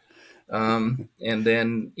saying. And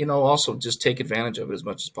then, you know, also just take advantage of it as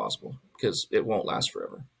much as possible, because it won't last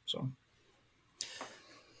forever. So,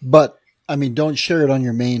 but I mean, don't share it on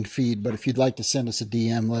your main feed, but if you'd like to send us a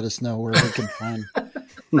DM, let us know where we can find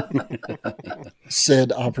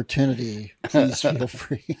said opportunity. Please feel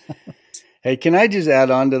free. Hey, can I just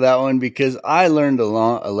add on to that one? Because I learned a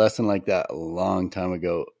lesson like that a long time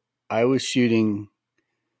ago. I was shooting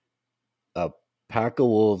a pack of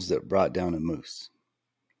wolves that brought down a moose,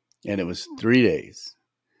 and it was 3 days,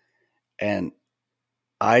 and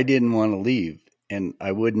I didn't want to leave, and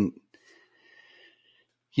I wouldn't,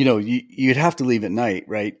 you know, you'd have to leave at night,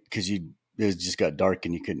 right? Because it just got dark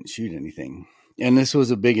and you couldn't shoot anything. And this was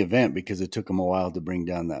a big event because it took them a while to bring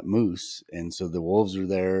down that moose. And so the wolves were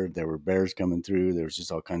there. There were bears coming through. There was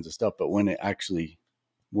just all kinds of stuff. But when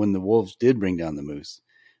the wolves did bring down the moose,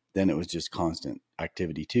 then it was just constant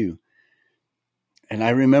activity too. And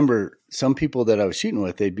I remember some people that I was shooting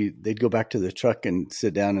with, they'd go back to the truck and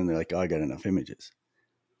sit down, and they're like, "Oh, I got enough images."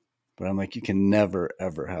 But I'm like, you can never,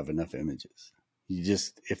 ever have enough images. You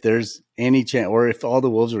just, if there's any chance, or if all the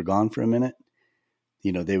wolves were gone for a minute,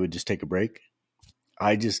 you know, they would just take a break.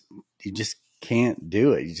 You just can't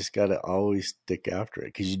do it. You just got to always stick after it,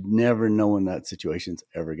 because you never know when that situation's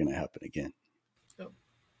ever going to happen again. Yep.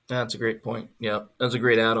 That's a great point. Yeah, that's a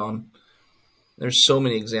great add-on. There's so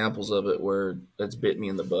many examples of it where that's bit me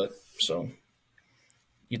in the butt. So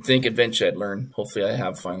you'd think eventually I'd learn. Hopefully I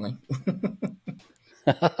have finally.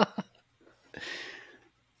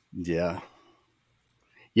 Yeah.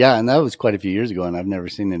 Yeah, and that was quite a few years ago, and I've never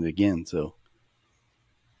seen it again. So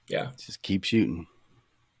yeah, just keep shooting.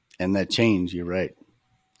 And that change, you're right.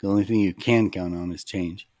 The only thing you can count on is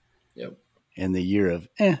change. Yep. And the year of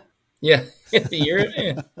Yeah, the year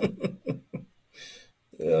of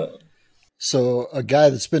Yeah. So a guy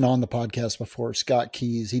that's been on the podcast before, Scott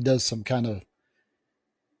Keys, he does some kind of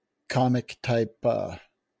comic type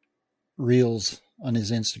reels on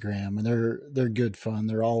his Instagram, and they're good fun.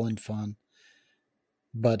 They're all in fun.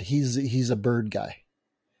 But he's a bird guy.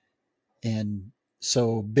 And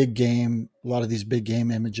so big game, a lot of these big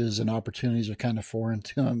game images and opportunities are kind of foreign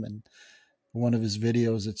to him. And one of his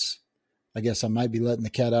videos, it's I guess I might be letting the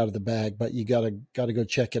cat out of the bag, but you gotta go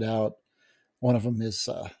check it out. One of them is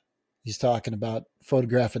he's talking about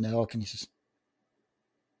photographing elk, and he says,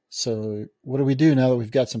 "So what do we do now that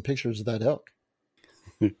we've got some pictures of that elk?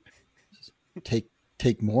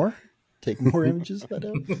 Take more images of that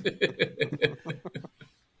elk."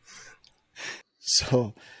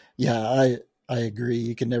 So, yeah, I agree.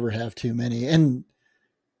 You can never have too many. And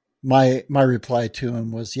my reply to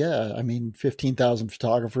him was, yeah, I mean, 15,000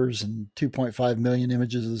 photographers and 2.5 million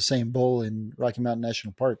images of the same bull in Rocky Mountain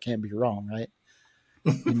National Park can't be wrong, right?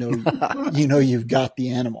 You know, you've got the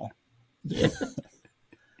animal.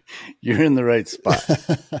 You're in the right spot.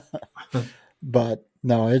 But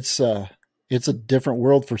no, it's a different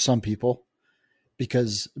world for some people,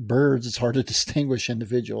 because birds, it's hard to distinguish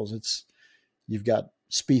individuals. You've got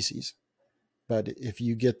species, but if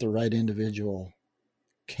you get the right individual,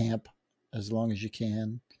 camp as long as you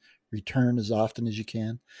can, return as often as you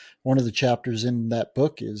can. One of the chapters in that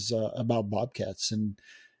book is about bobcats, and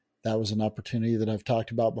that was an opportunity that I've talked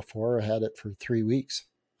about before. I had it for 3 weeks.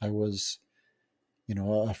 I was,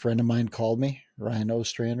 a friend of mine called me, Ryan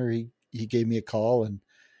Ostrander. He gave me a call and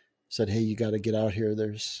said, "Hey, you got to get out here.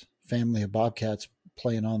 There's a family of bobcats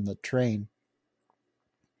playing on the train."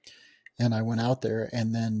 And I went out there,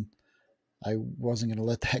 and then I wasn't going to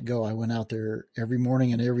let that go. I went out there every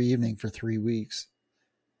morning and every evening for 3 weeks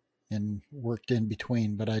and worked in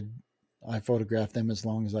between, but I photographed them as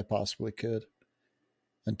long as I possibly could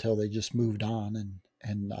until they just moved on,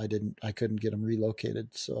 and I couldn't get them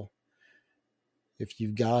relocated. So if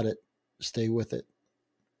you've got it, stay with it.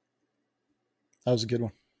 That was a good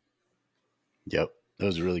one. Yep. That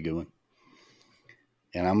was a really good one.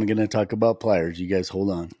 And I'm going to talk about pliers. You guys hold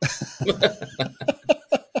on.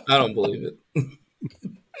 I don't believe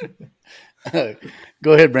it.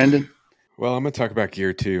 Go ahead, Brendan. Well, I'm going to talk about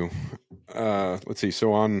gear too. Let's see.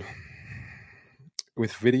 So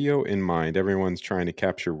with video in mind, everyone's trying to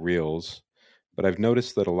capture reels, but I've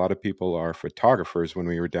noticed that a lot of people are photographers. When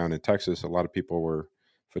we were down in Texas, a lot of people were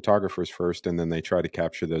photographers first, and then they try to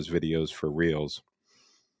capture those videos for reels.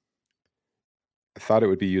 I thought it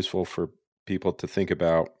would be useful for people to think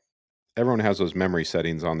about, everyone has those memory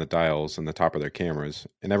settings on the dials on the top of their cameras,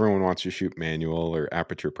 and everyone wants to shoot manual or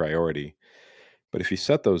aperture priority. But if you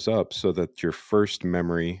set those up so that your first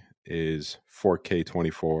memory is 4K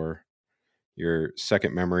 24, your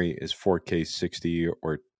second memory is 4K 60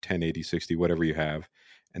 or 1080 60, whatever you have,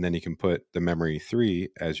 and then you can put the memory 3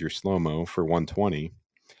 as your slow-mo for 120,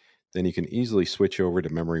 then you can easily switch over to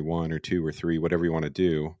memory 1 or 2 or 3, whatever you want to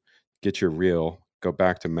do, get your reel, go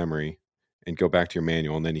back to memory, and go back to your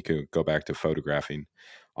manual, and then you can go back to photographing.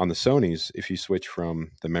 On the Sonys, if you switch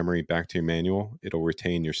from the memory back to your manual, it'll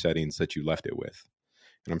retain your settings that you left it with.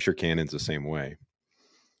 And I'm sure Canon's the same way.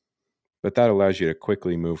 But that allows you to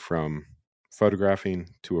quickly move from photographing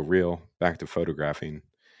to a reel, back to photographing.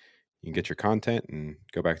 You can get your content and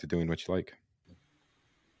go back to doing what you like.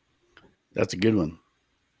 That's a good one.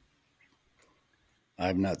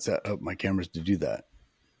 I've not set up my cameras to do that.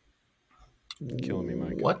 You're killing me,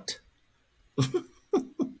 Mike. What?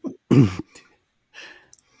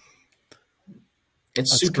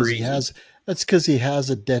 It's super easy. That's because he has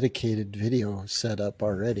a dedicated video set up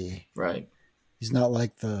already. Right. He's not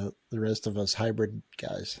like the rest of us hybrid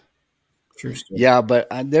guys. True story. Yeah, but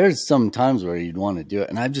there's some times where you'd want to do it,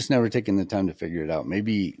 and I've just never taken the time to figure it out.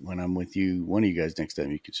 Maybe when I'm with you, one of you guys next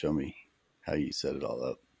time, you could show me how you set it all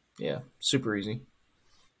up. Yeah, super easy.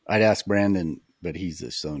 I'd ask Brandon, but he's a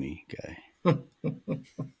Sony guy.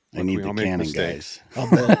 I need the Canon guys. I'll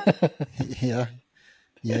bet.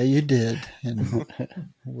 Yeah, you did, and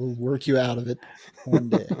we'll work you out of it one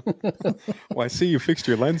day. Well, I see you fixed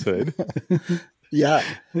your lens head. Yeah,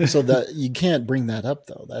 so that you can't bring that up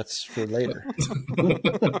though. That's for later.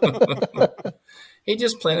 He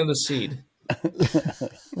just planted a seed.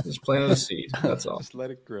 That's all. Just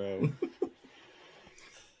let it grow.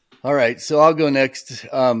 All right, so I'll go next.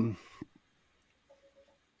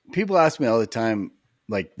 People ask me all the time,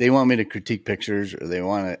 like they want me to critique pictures, or they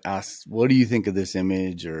want to ask, "What do you think of this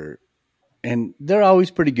image?" And they're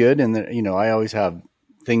always pretty good, and I always have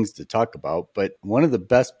things to talk about. But one of the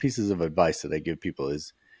best pieces of advice that I give people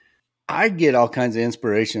is, I get all kinds of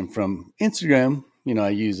inspiration from Instagram. I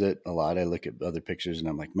use it a lot. I look at other pictures and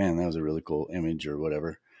I'm like, man, that was a really cool image or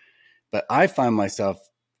whatever. But I find myself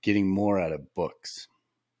getting more out of books.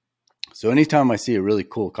 So anytime I see a really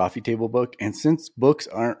cool coffee table book, and since books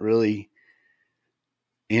aren't really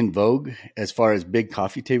in vogue as far as big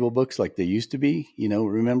coffee table books like they used to be,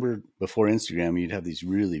 remember before Instagram, you'd have these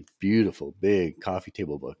really beautiful, big coffee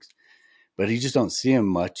table books, but you just don't see them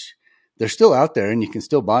much. They're still out there and you can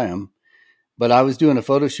still buy them. But I was doing a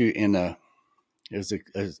photo shoot in it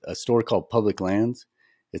was a store called Public Lands.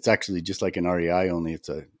 It's actually just like an REI, only it's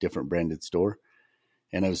a different branded store.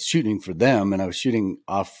 And I was shooting for them, and I was shooting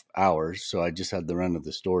off hours. So I just had the run of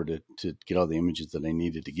the store to get all the images that I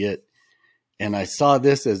needed to get. And I saw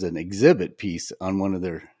this as an exhibit piece on one of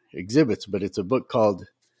their exhibits, but it's a book called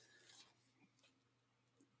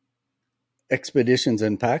Expeditions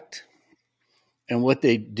Unpacked. And what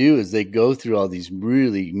they do is they go through all these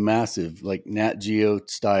really massive, like Nat Geo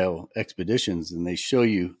style expeditions, and they show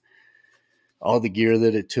you all the gear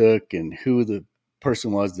that it took and who the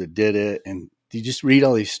person was that did it. And you just read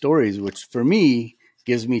all these stories, which for me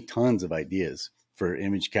gives me tons of ideas for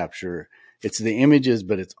image capture. It's the images,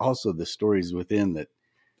 but it's also the stories within that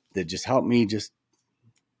just help me just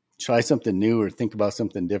try something new or think about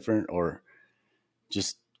something different, or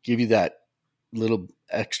just give you that little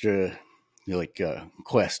extra,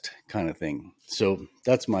 quest kind of thing. So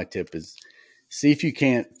that's my tip, is see if you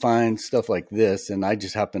can't find stuff like this. And I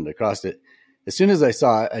just happened across it. As soon as I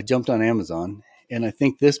saw it, I jumped on Amazon, and I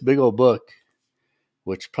think this big old book,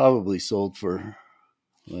 which probably sold for,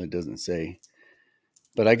 well, it doesn't say,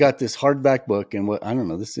 but I got this hardback book, and I don't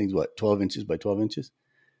know, this thing's 12 inches by 12 inches.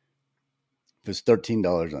 It was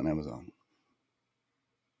 $13 on Amazon.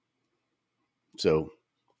 So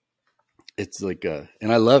it's like,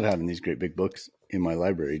 and I love having these great big books in my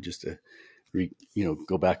library just to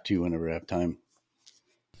go back to whenever I have time.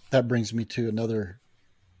 That brings me to another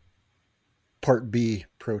part B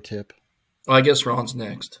pro tip. Well, I guess Ron's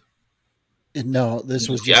next. No, this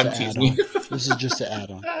was just an add-on. This is just an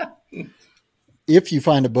add-on. If you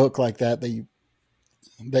find a book like that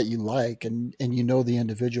you like, and you know the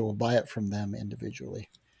individual, buy it from them individually,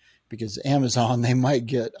 because Amazon, they might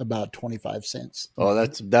get about 25 cents. Oh,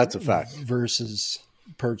 that's a fact. Versus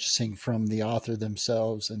purchasing from the author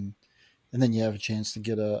themselves, and then you have a chance to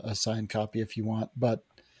get a signed copy if you want. But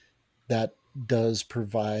that does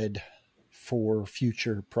provide for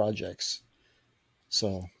future projects.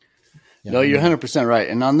 So. Yeah, no, you're 100% right.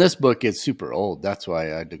 And on this book, it's super old. That's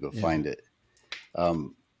why I had to go find it.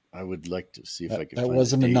 I would like to see if I could find it. That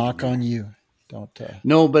wasn't a knock on you. Don't.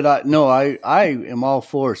 No, but I am all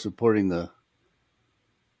for supporting the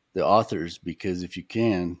authors, because if you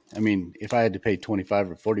can, I mean, if I had to pay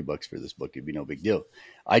 $25 or $40 for this book, it'd be no big deal.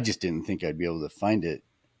 I just didn't think I'd be able to find it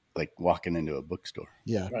like walking into a bookstore.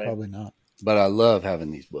 Yeah, right. Probably not. But I love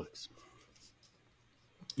having these books.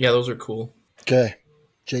 Yeah, those are cool. Okay.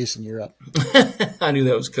 Jason, you're up. I knew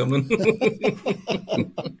that was coming.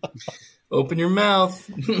 Open your mouth.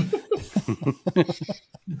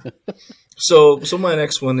 So my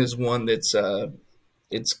next one is one that's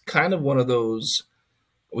it's kind of one of those,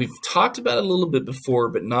 we've talked about it a little bit before,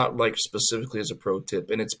 but not like specifically as a pro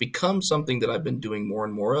tip. And it's become something that I've been doing more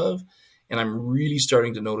and more of, and I'm really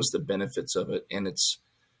starting to notice the benefits of it. And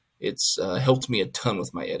it's helped me a ton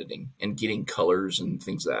with my editing and getting colors and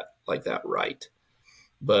things like that right.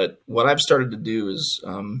 But what I've started to do is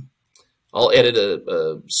I'll edit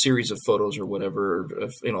a series of photos or whatever. Or,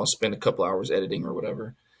 I'll spend a couple hours editing or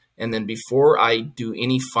whatever. And then before I do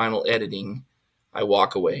any final editing, I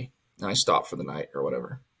walk away and I stop for the night or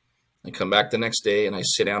whatever. I come back the next day and I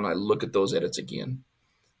sit down and I look at those edits again.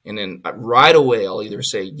 And then right away, I'll either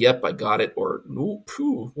say, yep, I got it, or, ooh,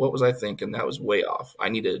 phew, what was I thinking? That was way off. I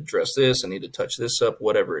need to address this. I need to touch this up,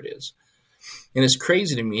 whatever it is. And it's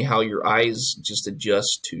crazy to me how your eyes just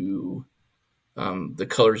adjust to the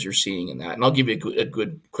colors you're seeing in that. And I'll give you a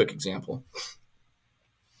good quick example.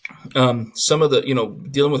 Some of the,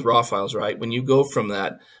 dealing with raw files, right? When you go from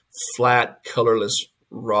that flat, colorless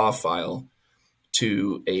raw file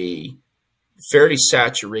to a fairly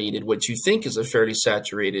saturated, what you think is a fairly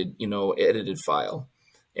saturated, edited file.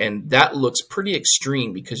 And that looks pretty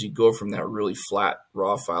extreme because you go from that really flat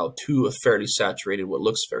raw file to a fairly saturated, what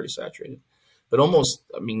looks fairly saturated. But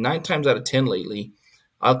 9 times out of 10 lately,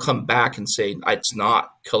 I'll come back and say, it's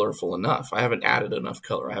not colorful enough. I haven't added enough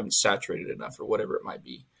color. I haven't saturated enough, or whatever it might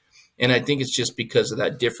be. And I think it's just because of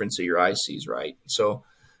that difference that your eye sees, right? So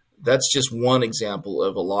that's just one example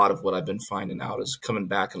of a lot of what I've been finding out, is coming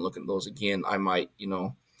back and looking at those again. I might,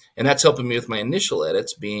 and that's helping me with my initial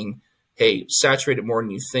edits being, hey, saturate it more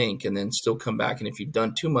than you think, and then still come back. And if you've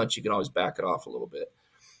done too much, you can always back it off a little bit.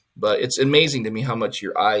 But it's amazing to me how much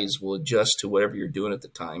your eyes will adjust to whatever you're doing at the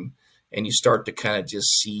time. And you start to kind of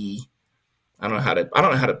just see, I don't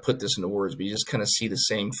know how to put this into words, but you just kind of see the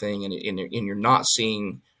same thing. And you're not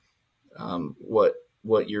seeing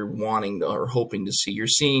what you're wanting or hoping to see. You're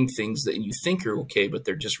seeing things that you think are okay, but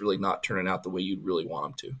they're just really not turning out the way you'd really want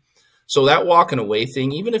them to. So that walking away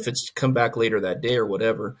thing, even if it's come back later that day or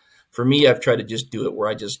whatever, for me, I've tried to just do it where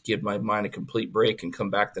I just give my mind a complete break and come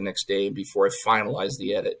back the next day before I finalize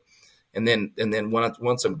the edit. And then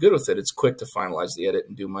once I'm good with it, it's quick to finalize the edit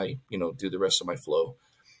and do the rest of my flow.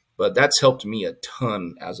 But that's helped me a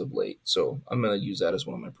ton as of late. So I'm going to use that as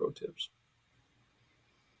one of my pro tips.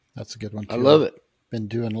 That's a good one too. I love it. Been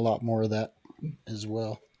doing a lot more of that as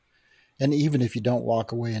well. And even if you don't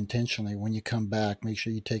walk away intentionally, when you come back, make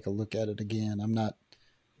sure you take a look at it again. I'm not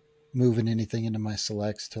moving anything into my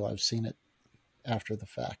selects till I've seen it after the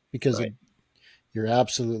fact, because Right. You're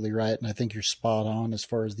absolutely right. And I think you're spot on as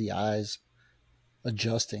far as the eyes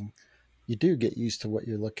adjusting. You do get used to what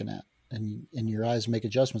you're looking at, and your eyes make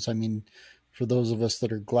adjustments. I mean, for those of us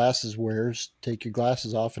that are glasses wearers, take your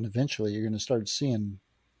glasses off and eventually you're going to start seeing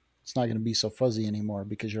it's not going to be so fuzzy anymore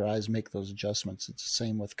because your eyes make those adjustments. It's the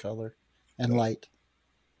same with color and light.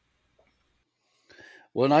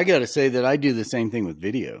 Well, and I got to say that I do the same thing with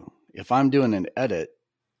video. If I'm doing an edit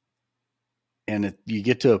and you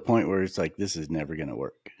get to a point where it's like, this is never going to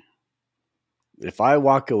work. If I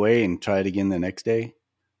walk away and try it again the next day,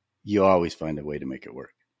 you always find a way to make it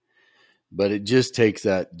work. But it just takes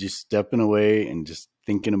that just stepping away and just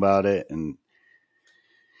thinking about it. And,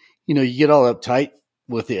 you know, you get all uptight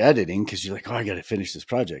with the editing because you're like, oh, I got to finish this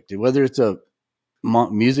project. Whether it's a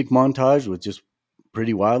music montage with just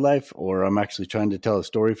pretty wildlife or I'm actually trying to tell a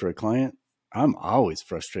story for a client, I'm always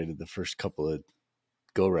frustrated the first couple of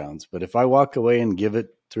go rounds. But if I walk away and give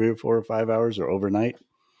it 3 or 4 or 5 hours or overnight,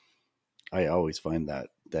 I always find that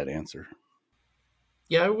answer.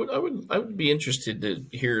 Yeah, I would be interested to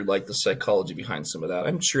hear like the psychology behind some of that.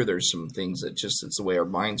 I'm sure there's some things that just, it's the way our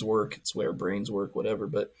minds work, it's the way our brains work, whatever.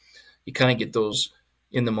 But you kind of get those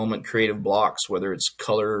in the moment creative blocks, whether it's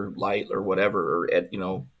color, light, or whatever, or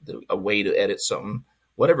a way to edit something,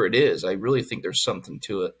 whatever it is. I really think there's something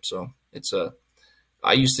to it. So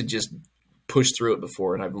I used to just push through it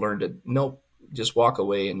before, and I've learned to nope, just walk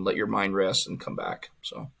away and let your mind rest and come back.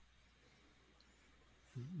 So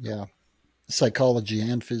yeah, psychology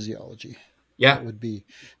and physiology. Yeah, it would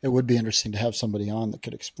be interesting to have somebody on that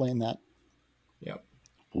could explain that. Yeah,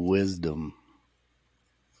 wisdom.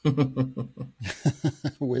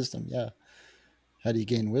 Wisdom, yeah. How do you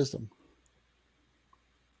gain wisdom?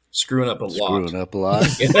 Screwing up a lot.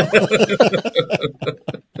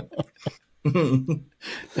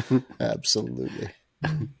 Absolutely.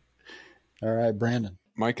 All right, Brandon.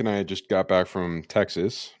 Mike and I just got back from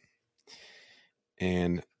Texas,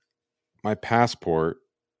 and my passport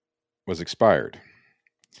was expired,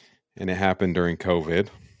 and it happened during COVID.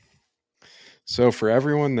 So for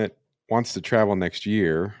everyone that wants to travel next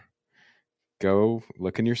year, go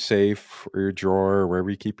look in your safe or your drawer or wherever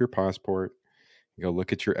you keep your passport. Go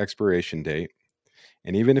look at your expiration date.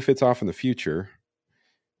 And even if it's off in the future,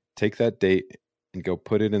 take that date and go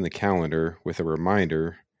put it in the calendar with a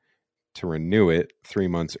reminder to renew it 3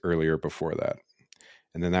 months earlier before that.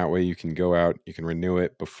 And then that way you can go out, you can renew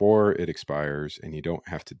it before it expires, and you don't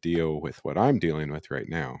have to deal with what I'm dealing with right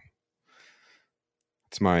now.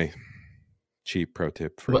 It's my cheap pro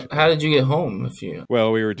tip for But how did you get home?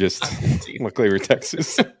 Well, we were just luckily we're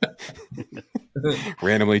Texas.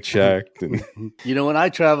 Randomly checked. And you know, when I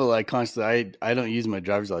travel, I constantly I don't use my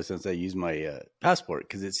driver's license. I use my passport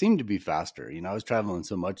because it seemed to be faster. You know, I was traveling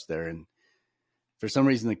so much there, and for some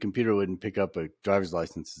reason the computer wouldn't pick up a driver's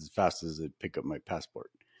license as fast as it'd pick up my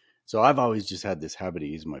passport. So I've always just had this habit of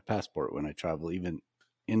using my passport when I travel, even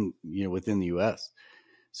in within the U.S.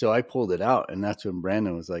 So I pulled it out, and that's when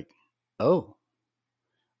Brandon was like, "Oh,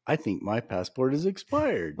 I think my passport is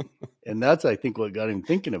expired." And that's, I think, what got him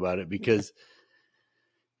thinking about it, because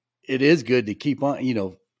it is good to keep on,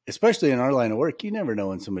 especially in our line of work, you never know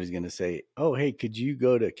when somebody's going to say, "Oh, hey, could you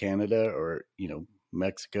go to Canada or,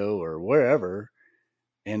 Mexico or wherever?"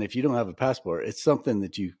 And if you don't have a passport, it's something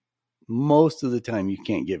that most of the time you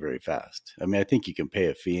can't get very fast. I mean, I think you can pay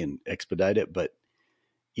a fee and expedite it, but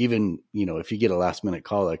even, if you get a last minute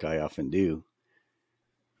call, like I often do,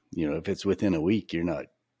 if it's within a week,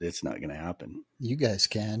 it's not going to happen. You guys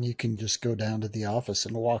you can just go down to the office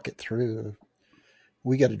and walk it through.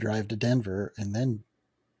 We got to drive to Denver and then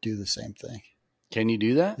do the same thing. Can you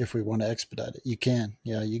do that? If we want to expedite it, you can.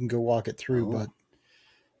 Yeah, you can go walk it through, but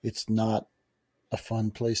it's not a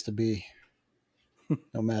fun place to be,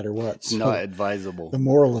 no matter what. So not advisable. The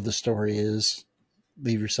moral of the story is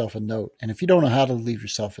leave yourself a note. And if you don't know how to leave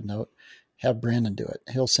yourself a note, have Brandon do it.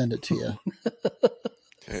 He'll send it to you.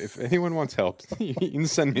 If anyone wants help, you can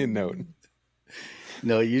send me a note.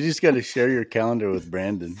 No, you just got to share your calendar with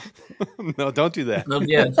Brandon. No, don't do that. No,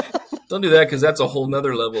 yeah. Don't do that, because that's a whole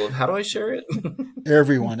nother level of how do I share it?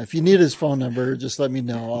 Everyone, if you need his phone number, just let me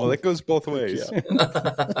know. Well, it goes both ways.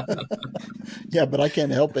 Yeah, but I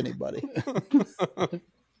can't help anybody.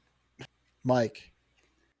 Mike.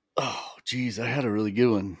 Oh, geez, I had a really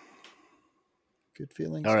good one. Good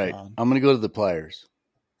feelings. All right. Gone. I'm going to go to the pliers.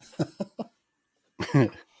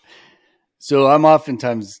 So I'm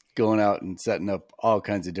oftentimes going out and setting up all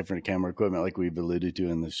kinds of different camera equipment like we've alluded to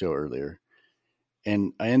in the show earlier.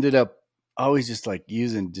 And I ended up always just like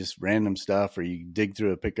using just random stuff, or you dig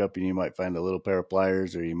through a pickup and you might find a little pair of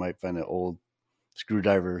pliers, or you might find an old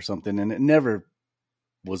screwdriver or something. And it never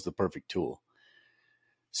was the perfect tool.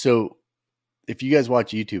 So if you guys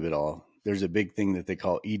watch YouTube at all, there's a big thing that they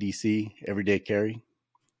call EDC, everyday carry.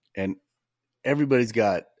 And everybody's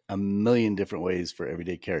got a million different ways for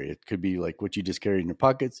everyday carry. It could be like what you just carry in your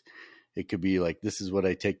pockets. It could be like, this is what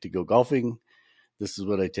I take to go golfing. This is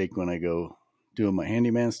what I take when I go doing my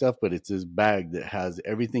handyman stuff. But it's this bag that has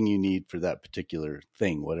everything you need for that particular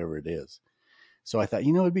thing, whatever it is. So I thought,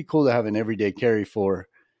 it'd be cool to have an everyday carry for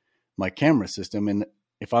my camera system. And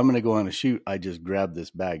if I'm going to go on a shoot, I just grab this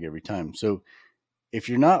bag every time. So if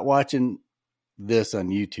you're not watching this on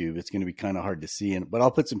YouTube, it's going to be kind of hard to see. But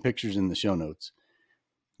I'll put some pictures in the show notes.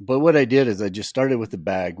 But what I did is I just started with the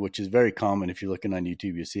bag, which is very common. If you're looking on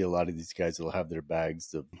YouTube, you see a lot of these guys that will have their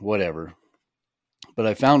bags of whatever. But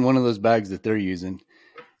I found one of those bags that they're using.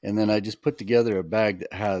 And then I just put together a bag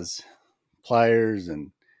that has pliers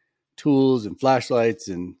and tools and flashlights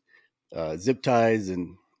and zip ties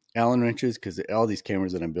and Allen wrenches, because all these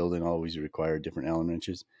cameras that I'm building always require different Allen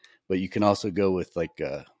wrenches. But you can also go with like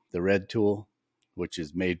the Red tool, which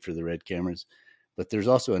is made for the Red cameras. But there's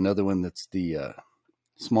also another one that's the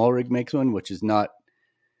Small Rig makes one, which is not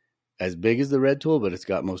as big as the Red tool, but it's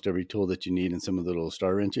got most every tool that you need and some of the little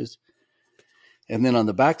star wrenches. And then on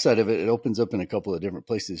the back side of it, it opens up in a couple of different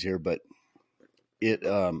places here, but it,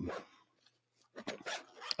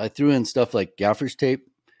 I threw in stuff like gaffer's tape.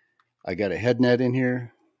 I got a head net in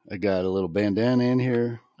here. I got a little bandana in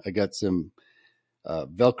here. I got some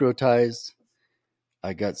Velcro ties.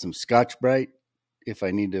 I got some Scotch-Brite if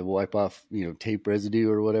I need to wipe off, tape residue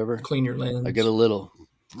or whatever. Clean your lens. I got a little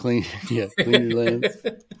clean your lens.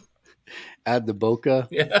 Add the bokeh.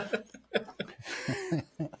 Yeah.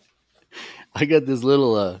 I got this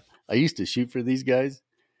little, I used to shoot for these guys,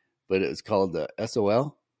 but it was called the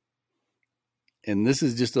SOL. And this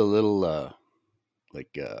is just a little,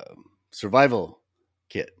 survival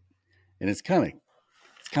kit. And it's kind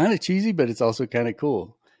of cheesy, but it's also kind of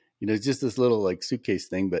cool. It's just this little like suitcase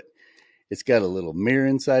thing, but it's got a little mirror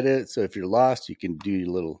inside it. So if you're lost, you can do your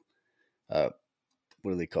little, what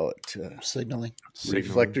do they call it? Signaling.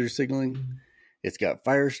 Reflector signaling. It's got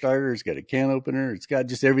fire starter. It's got a can opener. It's got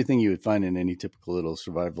just everything you would find in any typical little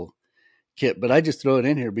survival kit. But I just throw it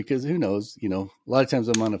in here because who knows? A lot of times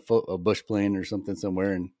I'm on a bush plane or something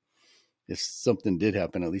somewhere, and if something did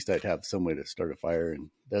happen, at least I'd have some way to start a fire and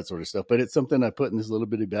that sort of stuff. But it's something I put in this little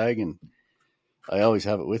bitty bag, and I always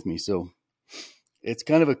have it with me. So it's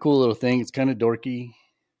kind of a cool little thing. It's kind of dorky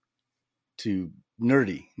to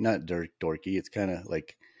nerdy, not dorky. It's kind of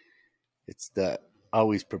like, it's the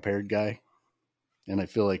always prepared guy. And I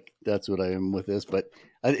feel like that's what I am with this, but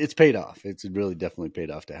it's paid off. It's really definitely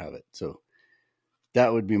paid off to have it. So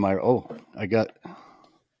that would be I got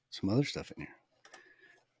some other stuff in here.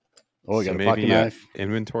 I got a pocket knife.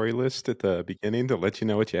 Inventory list at the beginning to let you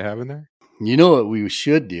know what you have in there. What we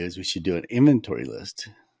should do is we should do an inventory list.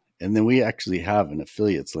 And then we actually have an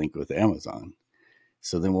affiliates link with Amazon.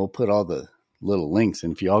 So then we'll put all the little links.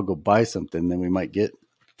 And if you all go buy something, then we might get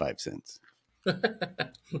 5 cents.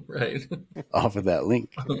 Right. Off of that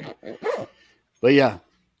link. But yeah,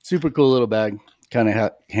 super cool little bag. Kind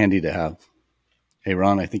of handy to have. Hey,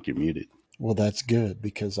 Ron, I think you're muted. Well, that's good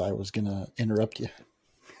because I was going to interrupt you.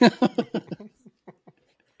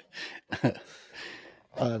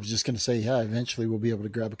 I was just going to say, eventually we'll be able to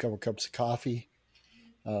grab a couple cups of coffee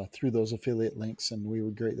through those affiliate links, and we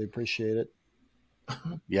would greatly appreciate it.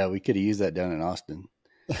 Yeah, we could have used that down in Austin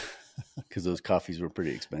because those coffees were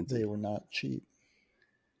pretty expensive. They were not cheap.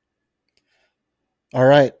 All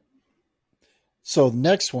right. So the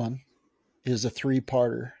next one is a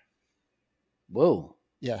 3-parter. Whoa.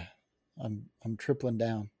 Yeah, I'm tripling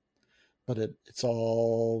down, but it's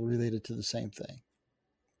all related to the same thing,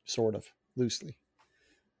 sort of, loosely.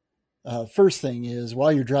 First thing is,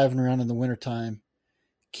 while you're driving around in the wintertime,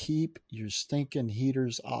 keep your stinking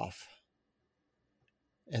heaters off.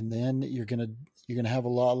 And then you're gonna have a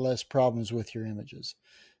lot less problems with your images.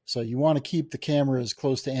 So you want to keep the camera as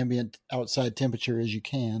close to ambient outside temperature as you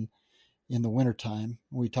can in the wintertime.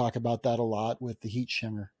 We talk about that a lot with the heat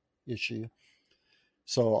shimmer issue.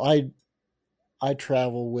 So I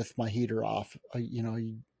travel with my heater off.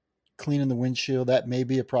 You cleaning the windshield, that may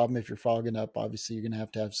be a problem if you're fogging up. Obviously, you're going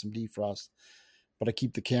to have some defrost. But I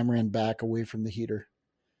keep the camera end back away from the heater,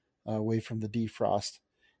 away from the defrost.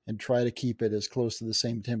 and try to keep it as close to the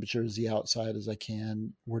same temperature as the outside as I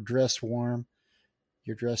can. We're dressed warm.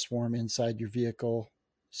 You're dressed warm inside your vehicle.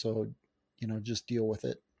 So, just deal with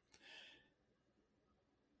it.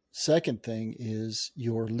 Second thing is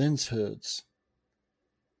your lens hoods.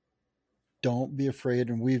 Don't be afraid.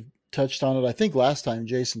 And we've touched on it. I think last time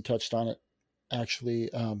Jason touched on it, actually.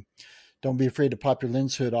 Don't be afraid to pop your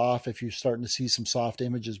lens hood off if you're starting to see some soft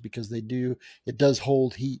images, because it does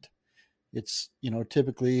hold heat. It's,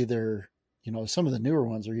 typically they're, some of the newer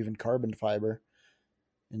ones are even carbon fiber.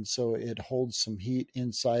 And so it holds some heat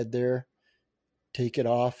inside there. Take it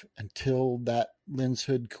off until that lens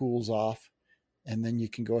hood cools off, and then you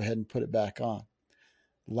can go ahead and put it back on.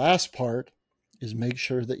 Last part is make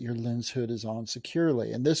sure that your lens hood is on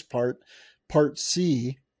securely. And this part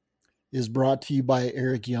C, is brought to you by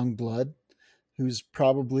Eric Youngblood, who's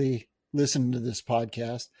probably listening to this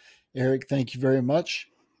podcast. Eric, thank you very much.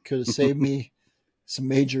 Could have saved me some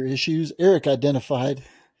major issues. Eric identified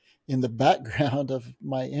in the background of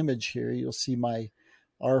my image here, you'll see my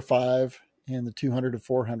R5 and the 200 to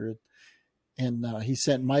 400. And he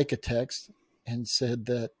sent Mike a text and said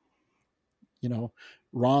that,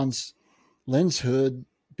 Ron's lens hood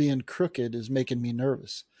being crooked is making me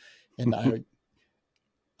nervous. And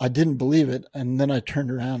I didn't believe it. And then I turned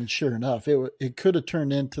around, and sure enough, it could have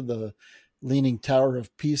turned into the Leaning Tower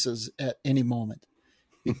of Pieces at any moment,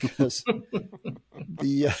 because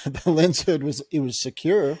the lens hood was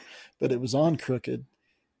secure, but it was on crooked,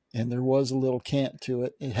 and there was a little cant to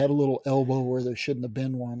it. It had a little elbow where there shouldn't have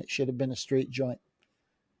been one. It should have been a straight joint,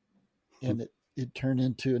 and it turned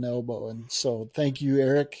into an elbow. And so thank you,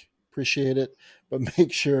 Eric. Appreciate it. But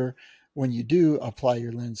make sure when you do apply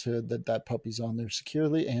your lens hood that puppy's on there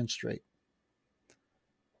securely and straight.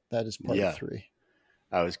 That is part 3.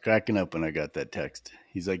 I was cracking up when I got that text.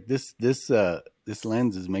 He's like, this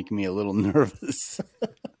lens is making me a little nervous.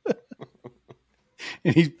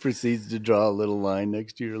 And he proceeds to draw a little line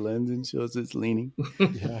next to your lens and shows it's leaning.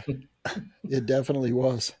 Yeah, it definitely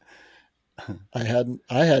was. I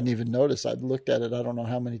hadn't even noticed. I'd looked at it I don't know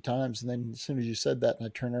how many times, and then as soon as you said that and I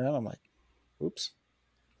turned around, I'm like, oops.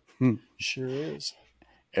 Sure is.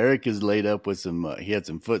 Eric is laid up with he had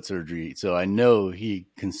some foot surgery, so I know he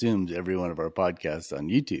consumes every one of our podcasts on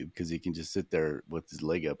YouTube, because he can just sit there with his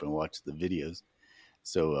leg up and watch the videos.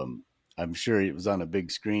 So I'm sure it was on a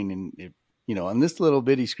big screen, and on this little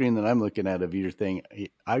bitty screen that I'm looking at of your thing,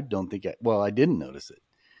 I don't think I didn't notice it,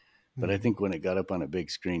 but I think when it got up on a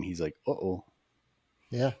big screen, he's like, uh-oh.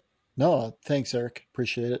 Yeah. No, thanks, Eric.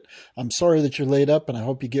 Appreciate it. I'm sorry that you're laid up, and I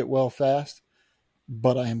hope you get well fast,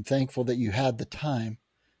 but I am thankful that you had the time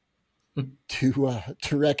to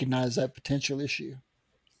recognize that potential issue.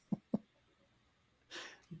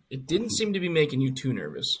 It didn't seem to be making you too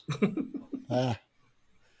nervous.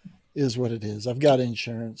 Is what it is. I've got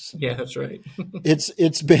insurance. Yeah, that's right.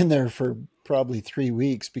 It's been there for probably 3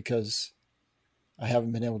 weeks, because I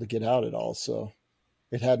haven't been able to get out at all. So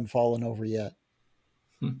it hadn't fallen over yet,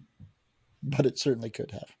 but it certainly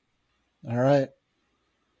could have. All right.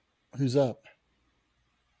 Who's up?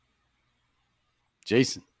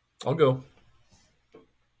 Jason. I'll go.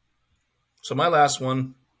 So my last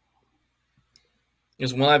one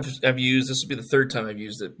is one I've used. This will be the third time I've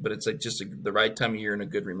used it, but it's like just the right time of year and a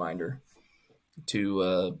good reminder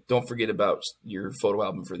to don't forget about your photo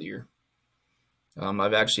album for the year.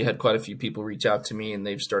 I've actually had quite a few people reach out to me, and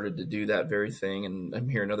they've started to do that very thing, and I'm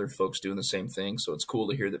hearing other folks doing the same thing. So it's cool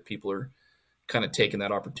to hear that people are kind of taking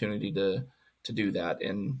that opportunity to do that.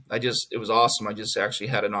 And it was awesome. I just actually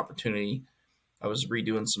had an opportunity. I was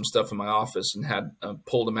redoing some stuff in my office and had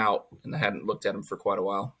pulled them out, and I hadn't looked at them for quite a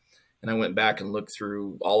while. And I went back and looked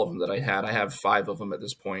through all of them that I had. I have 5 of them at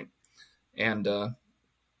this point. And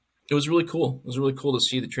it was really cool. It was really cool to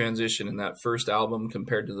see the transition in that first album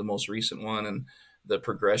compared to the most recent one, and the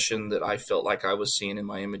progression that I felt like I was seeing in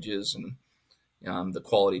my images, and the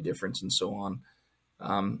quality difference and so on.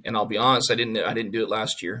 And I'll be honest, I didn't do it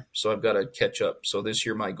last year, so I've got to catch up. So this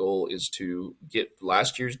year, my goal is to get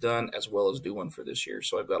last year's done as well as do one for this year.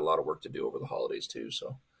 So I've got a lot of work to do over the holidays too.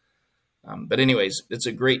 So, but anyways, it's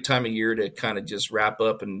a great time of year to kind of just wrap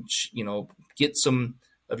up and, get some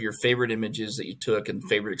of your favorite images that you took and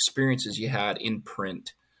favorite experiences you had in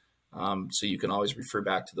print. So you can always refer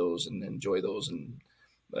back to those and enjoy those. And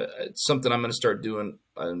it's something I'm going to start doing.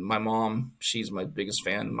 My mom, she's my biggest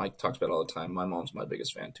fan. Mike talks about it all the time. My mom's my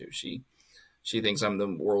biggest fan too. She thinks I'm the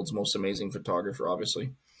world's most amazing photographer,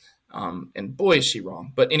 obviously. And boy, is she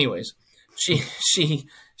wrong. But anyways, she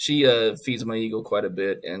feeds my ego quite a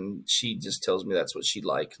bit, and she just tells me that's what she'd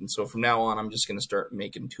like. And so from now on, I'm just going to start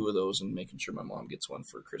making 2 of those and making sure my mom gets one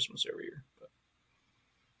for Christmas every year.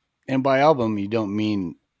 And by album, you don't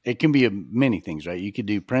mean it can be many things, right? You could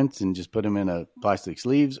do prints and just put them in a plastic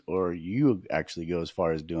sleeves, or you actually go as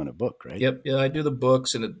far as doing a book, right? Yep. Yeah, I do the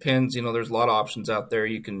books, and it depends. There's a lot of options out there.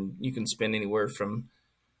 You can spend anywhere from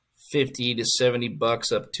 $50 to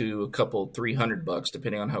 $70 up to a couple $300,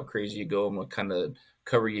 depending on how crazy you go and what kind of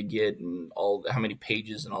cover you get and how many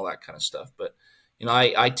pages and all that kind of stuff. But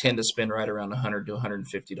I tend to spend right around $100 to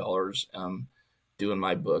 $150 doing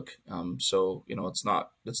my book. So it's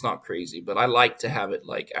not crazy, but I like to have it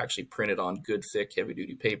like actually printed on good, thick, heavy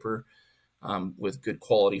duty paper with good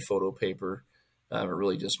quality photo paper. It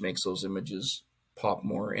really just makes those images pop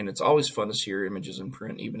more, and it's always fun to see your images in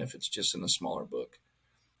print, even if it's just in a smaller book.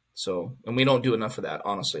 So, and we don't do enough of that,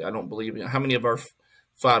 honestly. I don't believe how many of our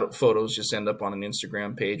photos just end up on an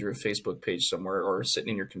Instagram page or a Facebook page somewhere, or sitting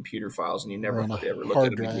in your computer files, and you never ever look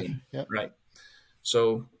at them again. Yep. Right.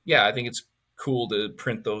 So, yeah, I think it's cool to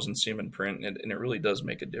print those and see them in print, and it really does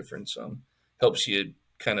make a difference. Helps you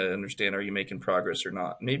kind of understand, are you making progress or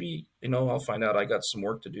not? Maybe, I'll find out I got some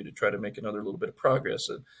work to do to try to make another little bit of progress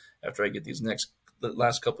after I get the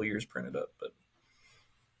last couple of years printed up. But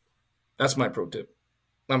that's my pro tip.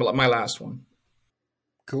 My last one.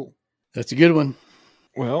 Cool. That's a good one.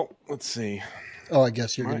 Well, let's see. Oh, I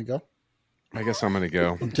guess you're going to go. I guess I'm going to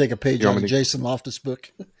go. Take a page out of Jason Loftus' book.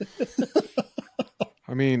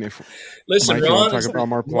 I mean, if listen, Mike, Ron, talk about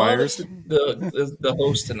more pliers, the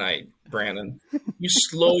host tonight, Brandon, you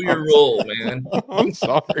slow your roll, man. I'm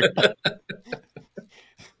sorry.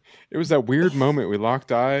 It was that weird moment. We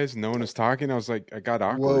locked eyes. No one was talking. I was like, I got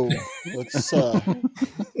awkward. Whoa, let's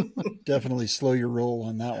definitely slow your roll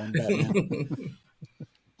on that one, Batman.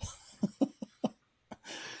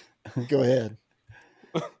 Go ahead.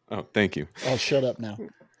 Oh, thank you. I'll shut up now.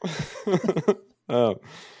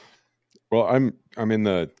 Well, I'm in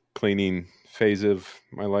the cleaning phase of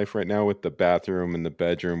my life right now with the bathroom and the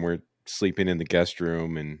bedroom. We're sleeping in the guest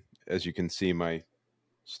room, and as you can see, my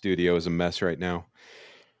studio is a mess right now.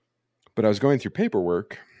 But I was going through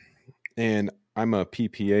paperwork, and I'm a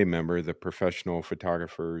PPA member, the Professional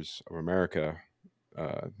Photographers of America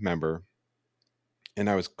member, and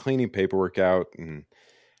I was cleaning paperwork out, and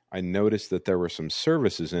I noticed that there were some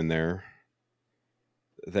services in there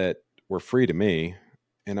that were free to me,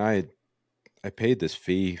 and I paid this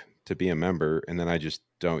fee to be a member, and then I just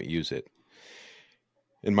don't use it.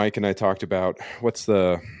 And Mike and I talked about, what's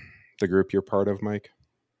the group you're part of, Mike?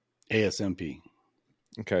 ASMP.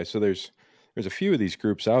 Okay, so there's a few of these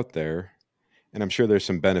groups out there, and I'm sure there's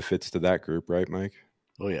some benefits to that group, right, Mike?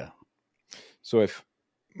 Oh, yeah. So if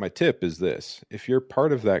my tip is this, if you're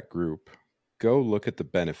part of that group, go look at the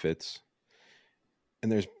benefits,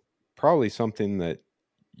 and there's probably something that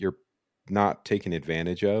you're not taking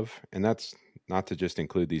advantage of, and that's not to just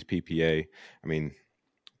include these PPA. I mean,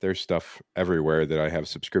 there's stuff everywhere that I have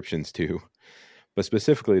subscriptions to, but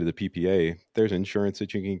specifically to the PPA, there's insurance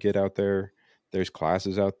that you can get out there. There's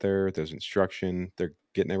classes out there. There's instruction. They're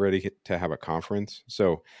getting ready to have a conference.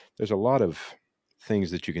 So there's a lot of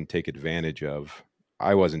things that you can take advantage of.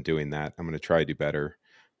 I wasn't doing that. I'm going to try to do better.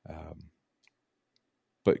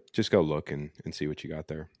 But just go look and see what you got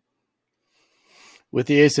there. With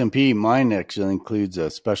the ASMP, mine actually includes a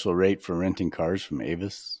special rate for renting cars from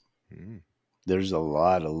Avis. There's a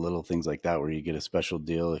lot of little things like that where you get a special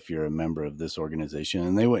deal if you're a member of this organization,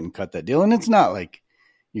 and they wouldn't cut that deal. And it's not like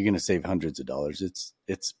you're going to save hundreds of dollars.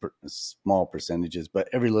 It's small percentages, but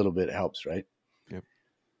every little bit helps, right? Yep.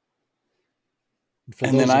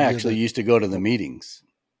 And then I actually used to go to the meetings,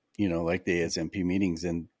 like the ASMP meetings,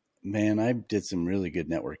 and man, I did some really good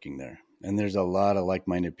networking there. And there's a lot of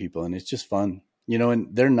like-minded people, and it's just fun, and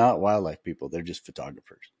they're not wildlife people. They're just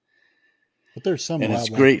photographers. But there's some and wildlife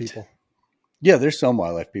it's great. people. Yeah, there's some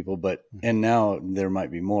wildlife people, and now there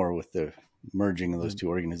might be more with the merging of those two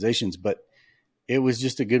organizations, but it was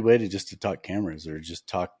just a good way to talk cameras, or just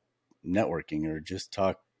talk networking, or just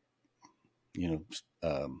talk,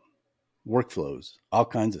 workflows, all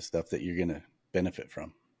kinds of stuff that you're going to benefit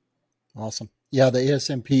from. Awesome. Yeah, the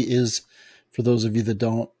ASMP is, for those of you that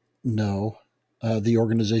don't know, the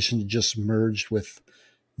organization just merged with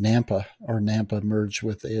NAMPA, or NAMPA merged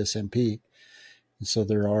with ASMP. And so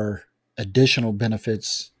there are additional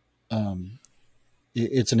benefits.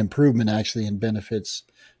 It's an improvement actually in benefits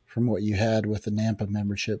from what you had with the NAMPA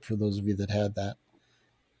membership, for those of you that had that.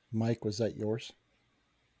 Mike, was that yours?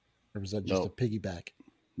 Or was that just a piggyback?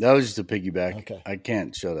 That was just a piggyback. Okay. I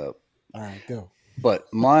can't shut up. All right, go.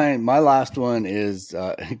 But my last one is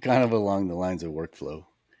kind of along the lines of workflow.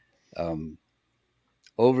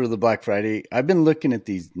 Over the Black Friday, I've been looking at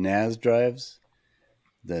these NAS drives,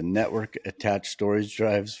 the network attached storage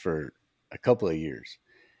drives, for a couple of years.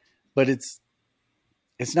 But it's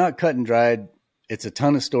not cut and dried. it's a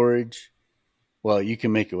ton of storage. Well, you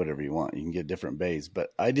can make it whatever you want. You can get different bays, but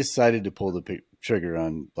I decided to pull the trigger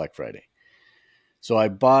on Black Friday. So I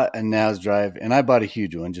bought a NAS drive, and I bought a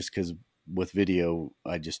huge one just because with video,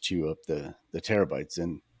 I just chew up the terabytes.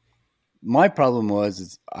 And my problem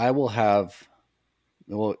is I will have,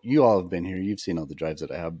 well, you all have been here. You've seen all the drives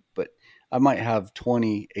that I have, but I might have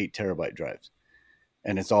 28 terabyte drives,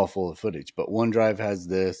 and it's all full of footage. But one drive has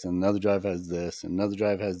this, and another drive has this, and another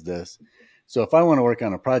drive has this. So if I want to work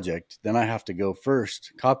on a project, then I have to go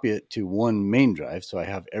first, copy it to one main drive, so I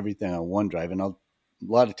have everything on one drive. And a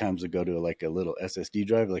lot of times I'll go to like a little SSD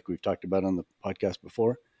drive, like we've talked about on the podcast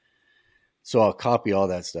before. So I'll copy all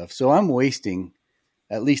that stuff. So I'm wasting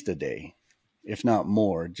at least a day, if not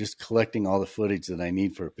more, just collecting all the footage that I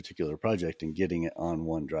need for a particular project and getting it on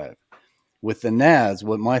one drive. With the NAS,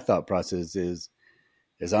 what my thought process is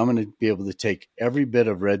I'm going to be able to take every bit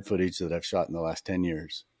of red footage that I've shot in the last 10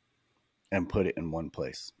 years and put it in one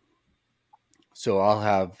place. So I'll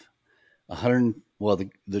have 100, well,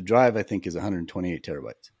 the drive I think is 128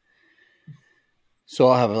 terabytes. So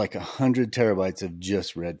I'll have like 100 terabytes of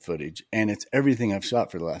just red footage, and it's everything I've shot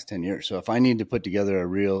for the last 10 years. So if I need to put together a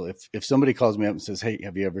reel, if somebody calls me up and says, hey,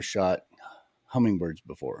 have you ever shot hummingbirds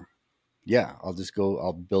before? Yeah,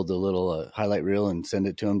 I'll build a little highlight reel and send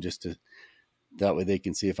it to them that way they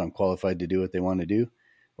can see if I'm qualified to do what they want to do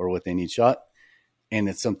or what they need shot. And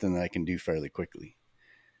it's something that I can do fairly quickly.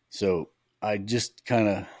 So I just kind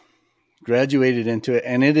of graduated into it,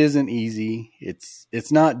 and it isn't easy. It's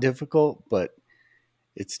not difficult, but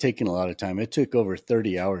it's taken a lot of time. It took over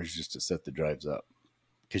 30 hours just to set the drives up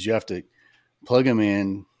because you have to plug them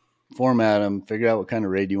in, format them, figure out what kind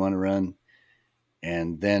of RAID you want to run.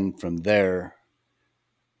 And then from there,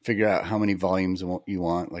 figure out how many volumes you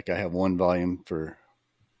want. Like I have one volume for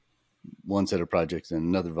one set of projects and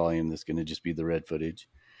another volume that's going to just be the red footage.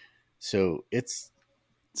 So it's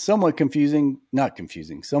somewhat confusing, not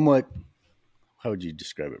confusing, somewhat, how would you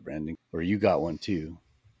describe it, Brandon? Or you got one too.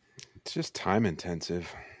 It's just time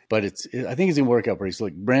intensive. But I think it's going to work out pretty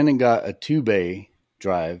slick. Brandon got a 2-bay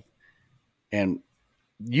drive, and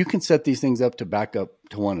you can set these things up to back up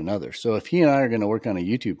to one another. So if he and I are going to work on a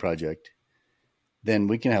YouTube project, then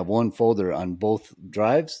we can have one folder on both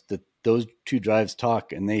drives that those two drives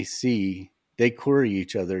talk, and they query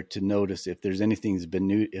each other to notice if there's anything that's been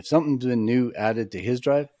new. If something's been new added to his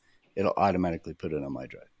drive, it'll automatically put it on my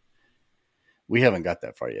drive. We haven't got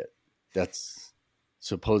that far yet. That's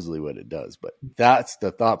supposedly what it does, but that's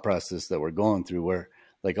the thought process that we're going through, where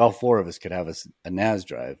like all four of us could have a NAS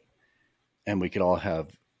drive and we could all have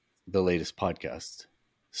the latest podcast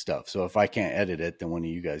stuff. So if I can't edit it, then one of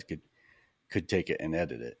you guys could take it and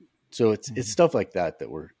edit it. So it's stuff like that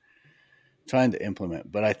we're trying to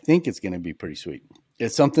implement, but I think it's going to be pretty sweet.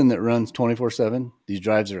 It's something that runs 24/7. These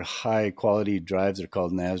drives are high quality drives. They're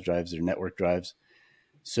called NAS drives. They're network drives.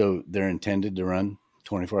 So they're intended to run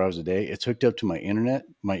 24 hours a day. It's hooked up to my internet,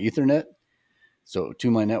 my Ethernet. So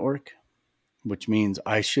to my network, which means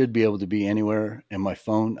I should be able to be anywhere, and my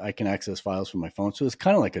phone, I can access files from my phone. So it's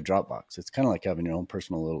kind of like a Dropbox. It's kind of like having your own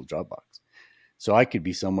personal little Dropbox. So I could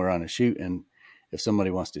be somewhere on a shoot, and if somebody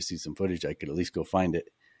wants to see some footage, I could at least go find it,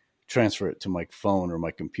 transfer it to my phone or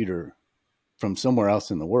my computer from somewhere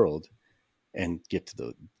else in the world, and get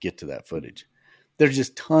to that footage. There's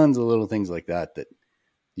just tons of little things like that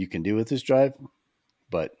you can do with this drive,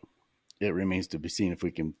 but it remains to be seen if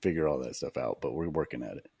we can figure all that stuff out, but we're working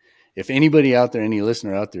at it. If anybody out there, any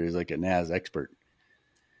listener out there is like a NAS expert,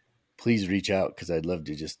 please reach out, because I'd love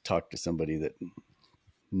to just talk to somebody that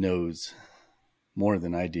knows more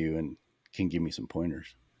than I do and can give me some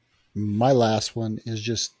pointers. My last one is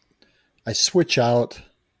just, I switch out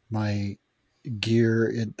my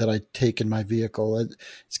gear that I take in my vehicle.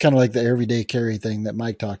 It's kind of like the everyday carry thing that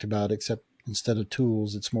Mike talked about, except instead of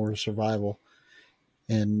tools, it's more survival.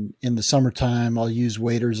 And in the summertime, I'll use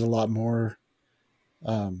waders a lot more.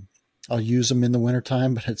 I'll use them in the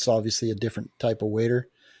wintertime, but it's obviously a different type of wader,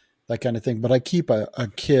 that kind of thing. But I keep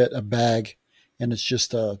a kit, a bag, and it's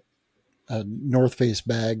just a North Face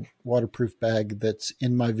bag, waterproof bag that's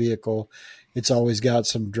in my vehicle. It's always got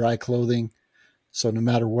some dry clothing. So no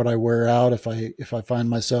matter what I wear out, if I find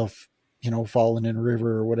myself, falling in a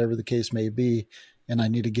river or whatever the case may be, and I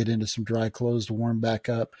need to get into some dry clothes to warm back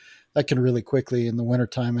up, that can really quickly in the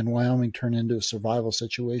wintertime in Wyoming turn into a survival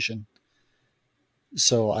situation.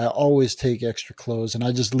 So I always take extra clothes, and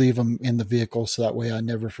I just leave them in the vehicle so that way I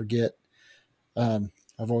never forget. I've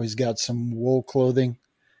always got some wool clothing,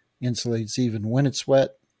 insulates even when it's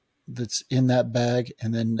wet, that's in that bag,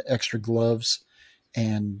 and then extra gloves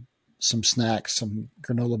and some snacks, some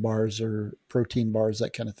granola bars or protein bars,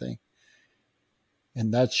 that kind of thing.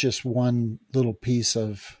 And that's just one little piece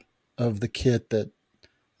of the kit that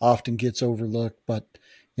often gets overlooked. But,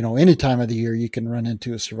 any time of the year you can run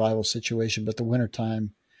into a survival situation, but the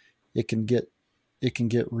wintertime, it can get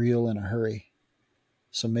real in a hurry.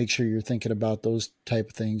 So make sure you're thinking about those type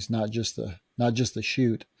of things, not just the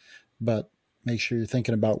shoot, but make sure you're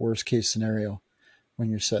thinking about worst case scenario when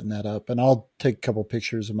you're setting that up. And I'll take a couple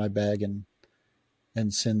pictures of my bag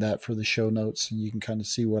and send that for the show notes, and you can kind of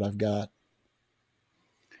see what I've got.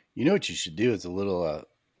 You know what you should do is a little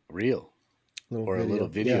reel or a little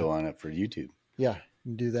video on it for YouTube. Yeah,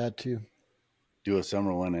 you can do that too. Do a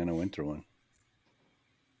summer one and a winter one.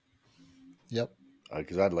 Yep.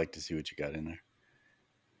 Because I'd like to see what you got in there.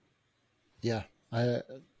 Yeah,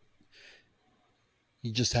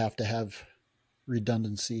 you just have to have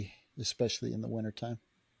redundancy, especially in the wintertime.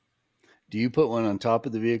 Do you put one on top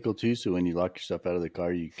of the vehicle too, so when you lock your stuff out of the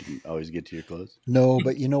car, you can always get to your clothes? No,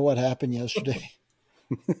 but you know what happened yesterday?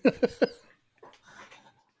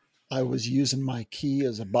 I was using my key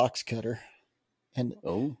as a box cutter, and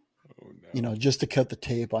no. Just to cut the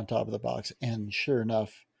tape on top of the box. And sure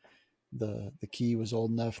enough, the key was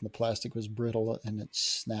old enough and the plastic was brittle and it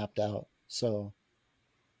snapped out. So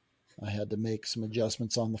I had to make some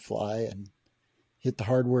adjustments on the fly and hit the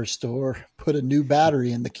hardware store, put a new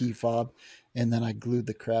battery in the key fob, and then I glued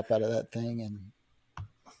the crap out of that thing, and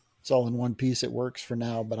it's all in one piece. It works for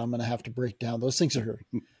now, but I'm going to have to break down. Those things are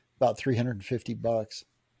about $350.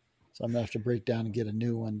 So I'm going to have to break down and get a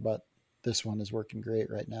new one, but this one is working great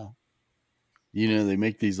right now. They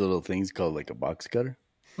make these little things called like a box cutter.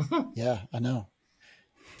 Yeah, I know.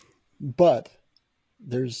 But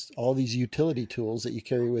there's all these utility tools that you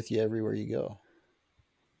carry with you everywhere you go.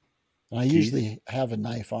 And I usually have a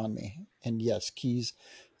knife on me, and yes, keys.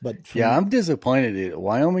 But I'm disappointed at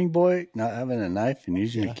Wyoming boy not having a knife and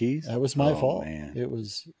using your keys. That was my fault. Man. It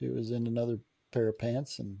was in another pair of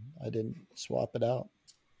pants, and I didn't swap it out.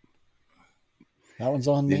 That one's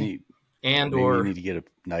on me. You need to get a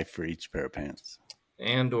knife for each pair of pants.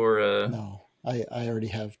 No, I already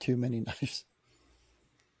have too many knives.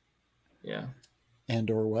 Yeah.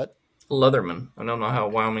 And or what? Leatherman. I don't know how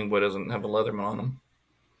Wyoming boy doesn't have a Leatherman on him.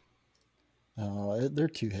 Oh, they're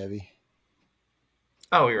too heavy.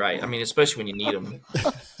 Oh, you're right. I mean, especially when you need them.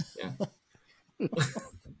 Yeah.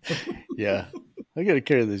 Yeah. I got to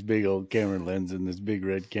carry this big old camera lens and this big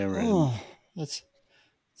red camera. Oh, it's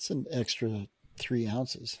an extra 3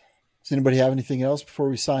 ounces. Does anybody have anything else before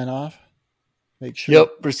we sign off? Make sure.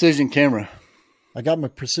 Yep, precision camera. I got my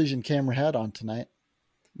precision camera hat on tonight.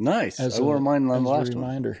 Nice. I wore mine on the last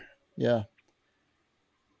reminder. One. Yeah.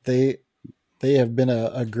 They have been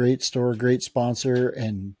a great store, great sponsor,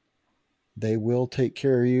 and they will take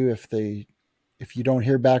care of you. If you don't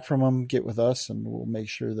hear back from them, get with us and we'll make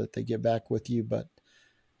sure that they get back with you. But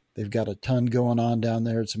they've got a ton going on down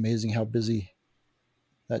there. It's amazing how busy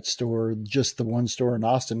that store, just the one store in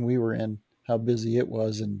Austin we were in, how busy it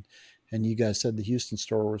was. And you guys said the Houston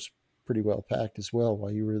store was pretty well packed as well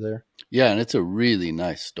while you were there. Yeah, and it's a really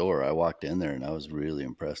nice store. I walked in there and I was really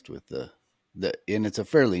impressed with and it's a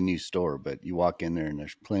fairly new store, but you walk in there and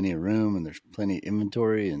there's plenty of room and there's plenty of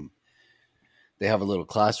inventory, and they have a little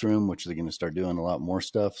classroom, which they're going to start doing a lot more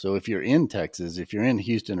stuff. So if you're in Texas, if you're in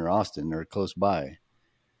Houston or Austin or close by,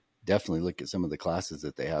 definitely look at some of the classes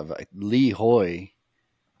that they have. Lee Hoy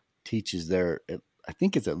teaches there, I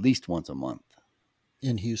think it's at least once a month.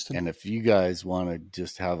 In Houston. And if you guys want to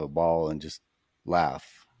just have a ball and just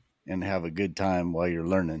laugh and have a good time while you're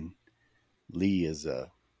learning, Lee is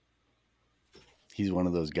he's one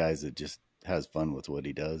of those guys that just has fun with what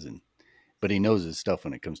he does, but he knows his stuff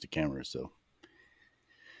when it comes to cameras. So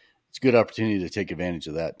it's a good opportunity to take advantage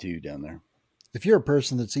of that too down there. If you're a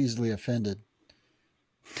person that's easily offended,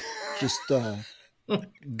 just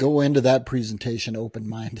go into that presentation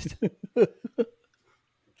open-minded.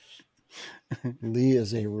 Lee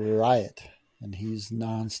is a riot, and he's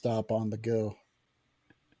nonstop on the go.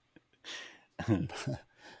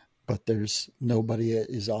 But there's nobody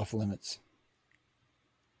is off limits.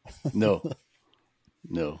 No.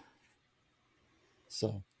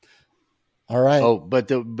 So, all right. Oh, but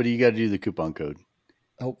you got to do the coupon code.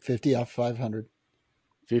 Oh, 50 off 500.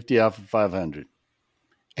 50 off of 500.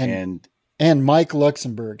 And Mike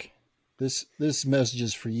Luxembourg, this message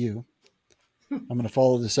is for you. I'm going to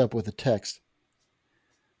follow this up with a text.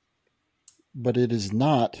 But it is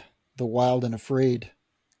not the Wild and Afraid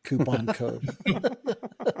coupon code.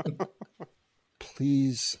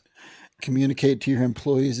 Please communicate to your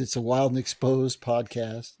employees it's a Wild and Exposed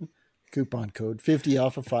podcast. Coupon code 50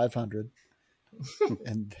 off of 500.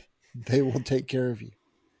 And they will take care of you.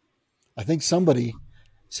 I think somebody,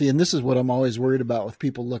 and this is what I'm always worried about with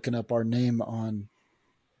people looking up our name on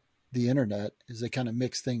the internet is they kind of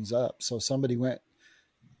mix things up. So somebody went,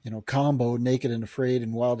 combo Naked and Afraid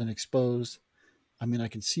and Wild and Exposed. I mean, I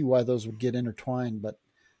can see why those would get intertwined, but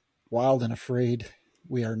Wild and Afraid,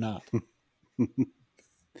 we are not.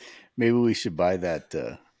 Maybe we should buy that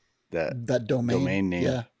domain name.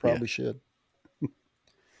 Yeah, probably should.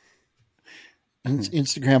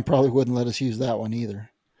 Instagram probably wouldn't let us use that one either.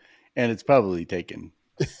 And it's probably taken.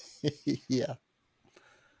 Yeah.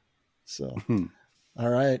 So, all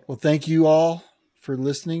right. Well, thank you all for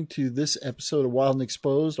listening to this episode of Wild and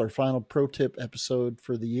Exposed, our final pro tip episode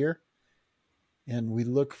for the year. And we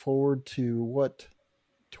look forward to what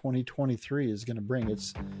 2023 is going to bring.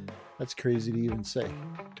 That's crazy to even say,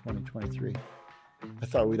 2023. I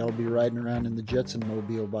thought we'd all be riding around in the Jetson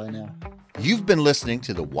Mobile by now. You've been listening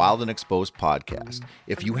to the Wild and Exposed podcast.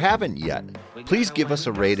 If you haven't yet, please give us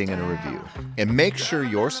a rating and a review. And make sure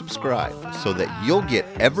you're subscribed so that you'll get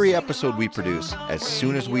every episode we produce as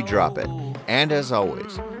soon as we drop it. And as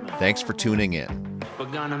always, thanks for tuning in. We're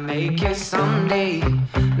gonna make it someday.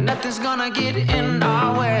 Nothing's gonna get in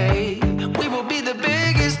our way. We will be the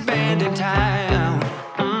biggest band in town.